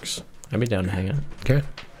night works. I'd be down to hang out. Okay.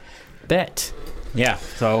 Bet. Yeah,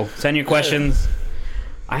 so send your questions.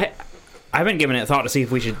 I've been giving it thought to see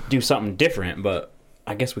if we should do something different, but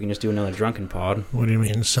I guess we can just do another drunken pod. What do you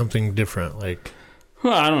mean, something different? Like,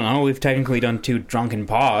 Well, I don't know. We've technically done 2 drunken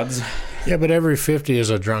pods. yeah, but every 50 is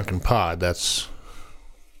a drunken pod. That's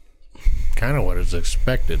kind of what is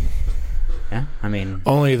expected. Yeah, I mean,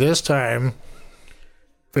 Only this time,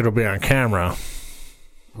 it'll be on camera,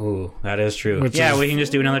 ooh, that is true. Which Yeah, is- we can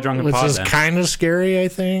just do another drunken which pod is then. kind of scary, I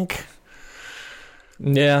think.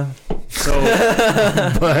 Yeah. So,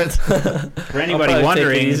 But for anybody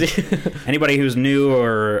wondering, anybody who's new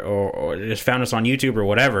or just found us on YouTube or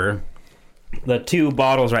whatever, the 2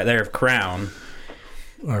 bottles right there of Crown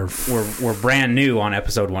our were brand new on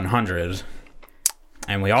episode 100.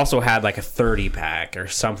 And we also had like a 30 pack or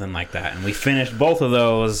something like that. And we finished both of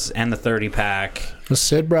those and the 30 pack.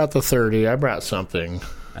 Sid brought the 30. I brought something.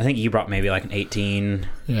 I think you brought maybe like an 18.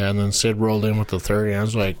 Yeah, and then Sid rolled in with the 30. I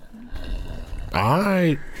was like, all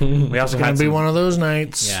right, We also gonna had be some, one of those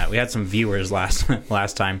nights. yeah, we had some viewers last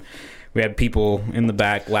time. We had people in the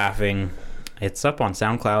back laughing. It's up on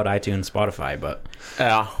SoundCloud, iTunes, Spotify, but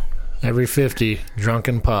Yeah. Every 50,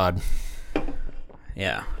 drunken pod.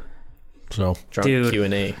 yeah, So, Drunk Dude.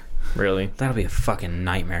 Q&A. Really? that'll be a fucking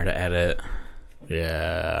nightmare to edit.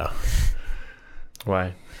 yeah,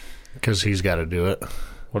 Why? because he's got to do it.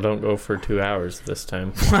 Well, don't go for 2 hours this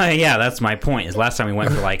time. Yeah, that's my point. Is last time we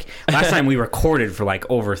went for last time we recorded for like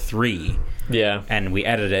over 3. Yeah. And we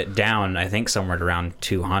edited it down, I think, somewhere around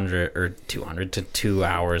 200 to 2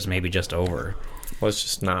 hours, maybe just over. Let's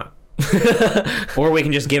just not. Or we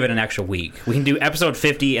can just give it an extra week. We can do episode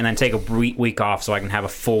 50 and then take a week off so I can have a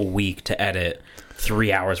full week to edit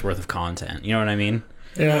 3 hours worth of content. You know what I mean?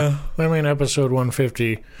 Yeah, I mean, episode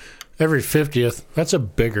 150, every 50th, that's a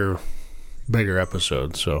bigger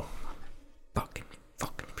episode, so. Fucking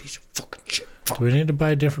piece of fucking shit.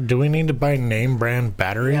 Do we need to buy name brand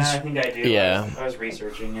batteries? Yeah, I think I do. Yeah. I was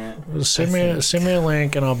researching it. Send me a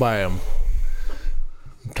link and I'll buy them.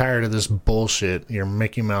 I'm tired of this bullshit. Your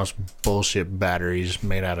Mickey Mouse bullshit batteries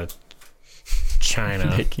made out of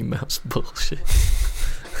China. Mickey Mouse bullshit.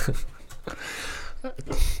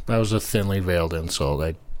 That was a thinly veiled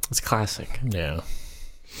insult. It's classic. Yeah.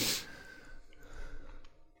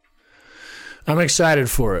 I'm excited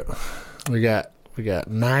for it. We got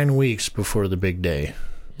 9 weeks before the big day.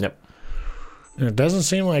 Yep. And it doesn't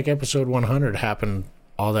seem like episode 100 happened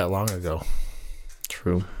all that long ago.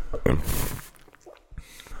 True.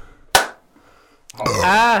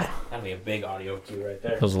 That'd be a big audio cue right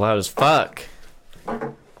there. That was loud as fuck.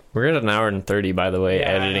 We're at 1 hour and 30, by the way,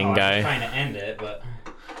 editing I was guy. trying to end it, but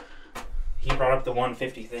he brought up the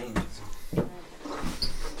 150 thing.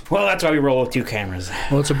 Well, that's why we roll with 2 cameras.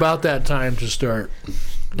 Well, it's about that time to start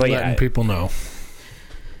But letting yeah, people know.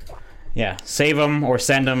 yeah, save them or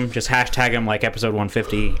send them. Just hashtag them like episode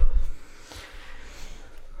 150,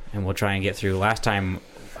 and we'll try and get through. Last time,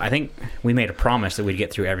 I think we made a promise that we'd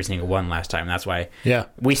get through every single one last time. That's why Yeah.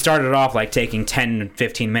 we started off like taking 10,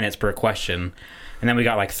 15 minutes per question, and then we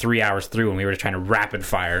got like 3 hours through, and we were just trying to rapid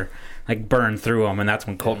fire, like burn through them. And that's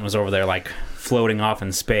when Colton was over there like floating off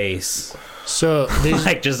in space, So these,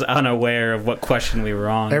 like just unaware of what question we were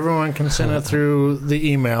on. everyone can send it through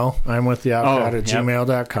the email. I'm with the outcrowd at yep.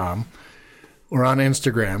 gmail.com. We're on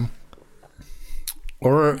Instagram.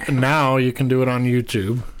 Or now you can do it on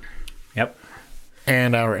YouTube Yep.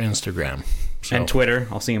 and our Instagram. So, And Twitter.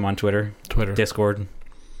 I'll see him on Twitter, Twitter. Discord.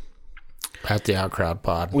 At the Outcrowd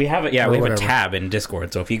Pod. We have it. Yeah, Or we have whatever. a tab in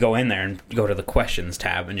Discord. So if you go in there and go to the questions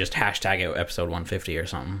tab and just hashtag it episode 150 or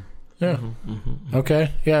something. Yeah.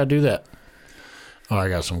 Okay. Yeah, do that. Oh, I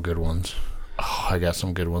got some good ones. Oh, I got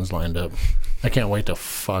some good ones lined up. I can't wait to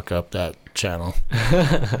fuck up that channel.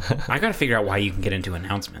 I got to figure out why you can get into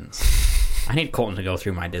announcements. I need Colton to go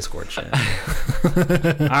through my Discord shit.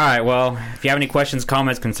 All right. Well, if you have any questions,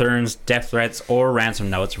 comments, concerns, death threats, or ransom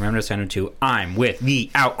notes, remember to send them to I'm with the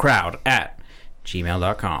outcrowd at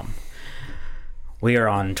gmail.com. We are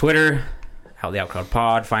on Twitter, Out the Outcrowd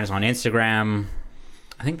Pod. Find us on Instagram.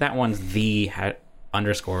 I think that one's the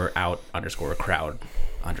 _out_crowd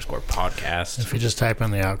 _podcast. If you just type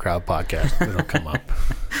in the Outcrowd Podcast, it'll come up.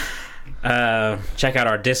 Check out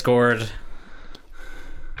our Discord.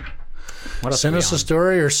 What else Send are we us a on?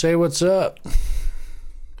 story or say what's up.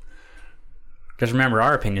 Just remember,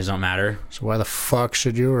 our opinions don't matter. So why the fuck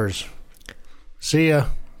should yours? See ya.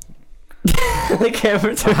 The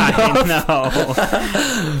camera turned I off.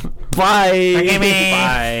 know. Bye. Forgive me.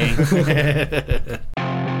 Bye.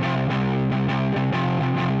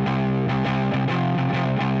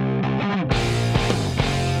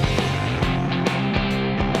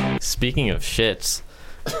 Speaking of shits,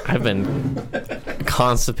 I've been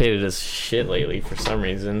constipated as shit lately for some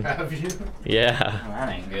reason. Have you? Yeah. That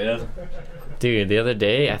ain't good. Dude, the other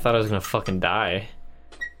day I thought I was gonna fucking die.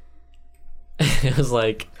 It was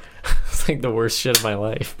like the worst shit of my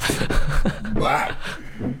life. Wow.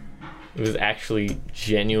 It was actually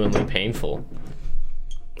genuinely painful.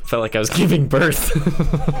 Felt like I was giving birth.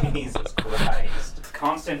 Jesus Christ.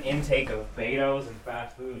 Constant intake of Betos and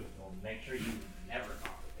fast food will make sure you never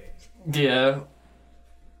constipate. Yeah.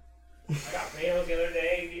 I got Betos the other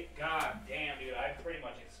day. God damn, dude, I pretty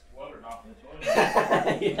much exploded off the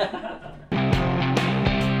toilet.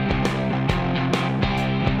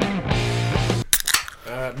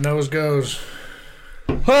 Nose goes.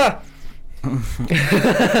 Huh.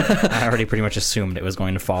 I already pretty much assumed it was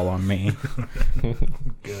going to fall on me.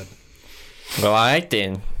 Good. Well, alright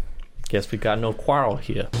then. Guess we got no quarrel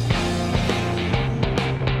here.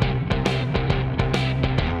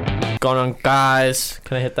 Going on, guys.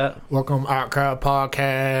 Can I hit that? Welcome, Outcrowd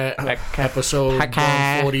Podcast, episode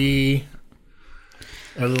Okay. 140.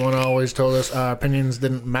 Everyone always told us our opinions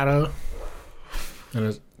didn't matter.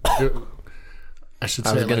 And I should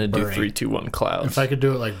say I was it gonna like do Bernie. 3, 2, 1 clouds. If I could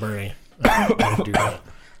do it like Bernie, I would do that.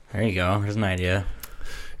 There you go. There's an idea.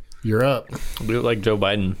 You're up. do it like Joe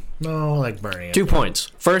Biden. No, like Bernie. 2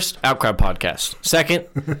 points. First, Outcrowd Podcast. Second,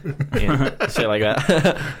 yeah, say it like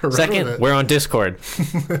that. with Second, it. we're on Discord.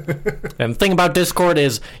 And the thing about Discord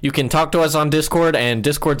is you can talk to us on Discord, and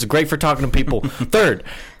Discord's great for talking to people. Third,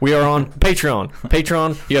 we are on Patreon.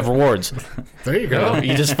 Patreon, you have rewards. There you go.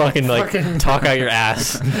 You just fucking talk out your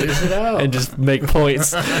ass Dish it out. and just make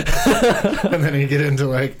points. And then you get into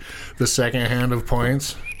like the second hand of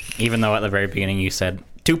points. Even though at the very beginning you said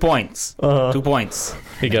 2 points. 2 points.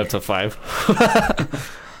 You get up to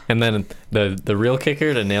 5. And then the real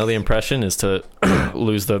kicker to nail the impression is to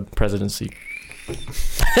lose the presidency.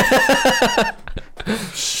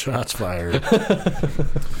 Shots fired.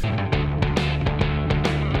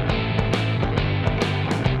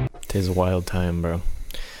 Tis a wild time, bro.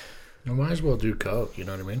 I might as well do coke. You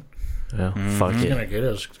know what I mean? Yeah, fuck It's it. gonna get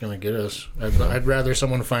us. It's gonna get us. I'd rather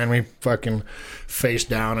someone find me fucking face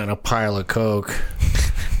down in a pile of coke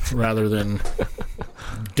rather than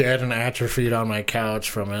dead and atrophied on my couch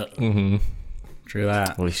from it. Mm-hmm. True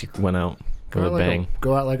that. At least you went out with a out like bang.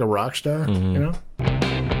 go out like a rock star. You know?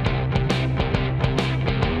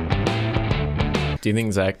 Do you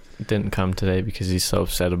think Zach didn't come today because he's so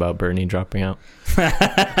upset about Bernie dropping out? No.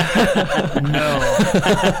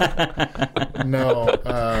 No.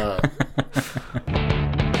 I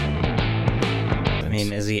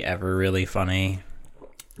mean, is he ever really funny?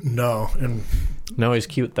 No. And No, he's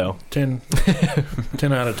cute though. 10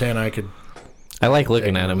 out of 10, I could. I like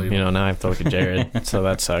looking Take at it or him. leave You it. know, now I have to look at Jared, so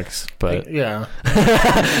that sucks. But Yeah.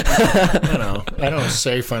 I know. I don't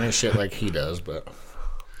say funny shit like he does, but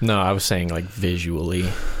no, I was saying like visually.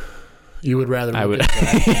 you would rather. I look would. at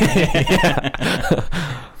Zach.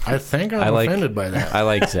 I think I'm I like- offended by that. I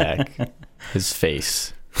like Zach. His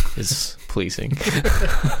face is pleasing.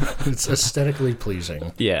 It's aesthetically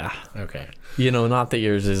pleasing. Yeah, Okay. you know, not that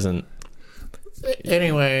yours isn't.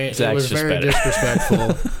 Anyway, it Zach's was just very better.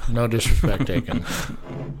 disrespectful. No disrespect taken.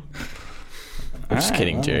 I'm just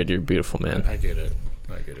kidding, Jared. You're a beautiful man. I get it.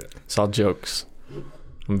 I get it. It's all jokes.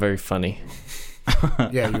 I'm very funny.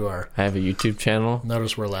 Yeah, you are. I have a YouTube channel.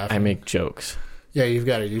 Notice we're laughing. I make jokes. Yeah, you've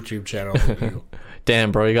got a YouTube channel. That you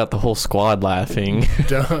Damn, bro, you got the whole squad laughing.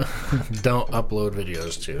 don't upload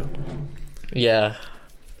videos to. Yeah.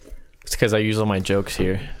 It's because I use all my jokes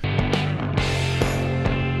here.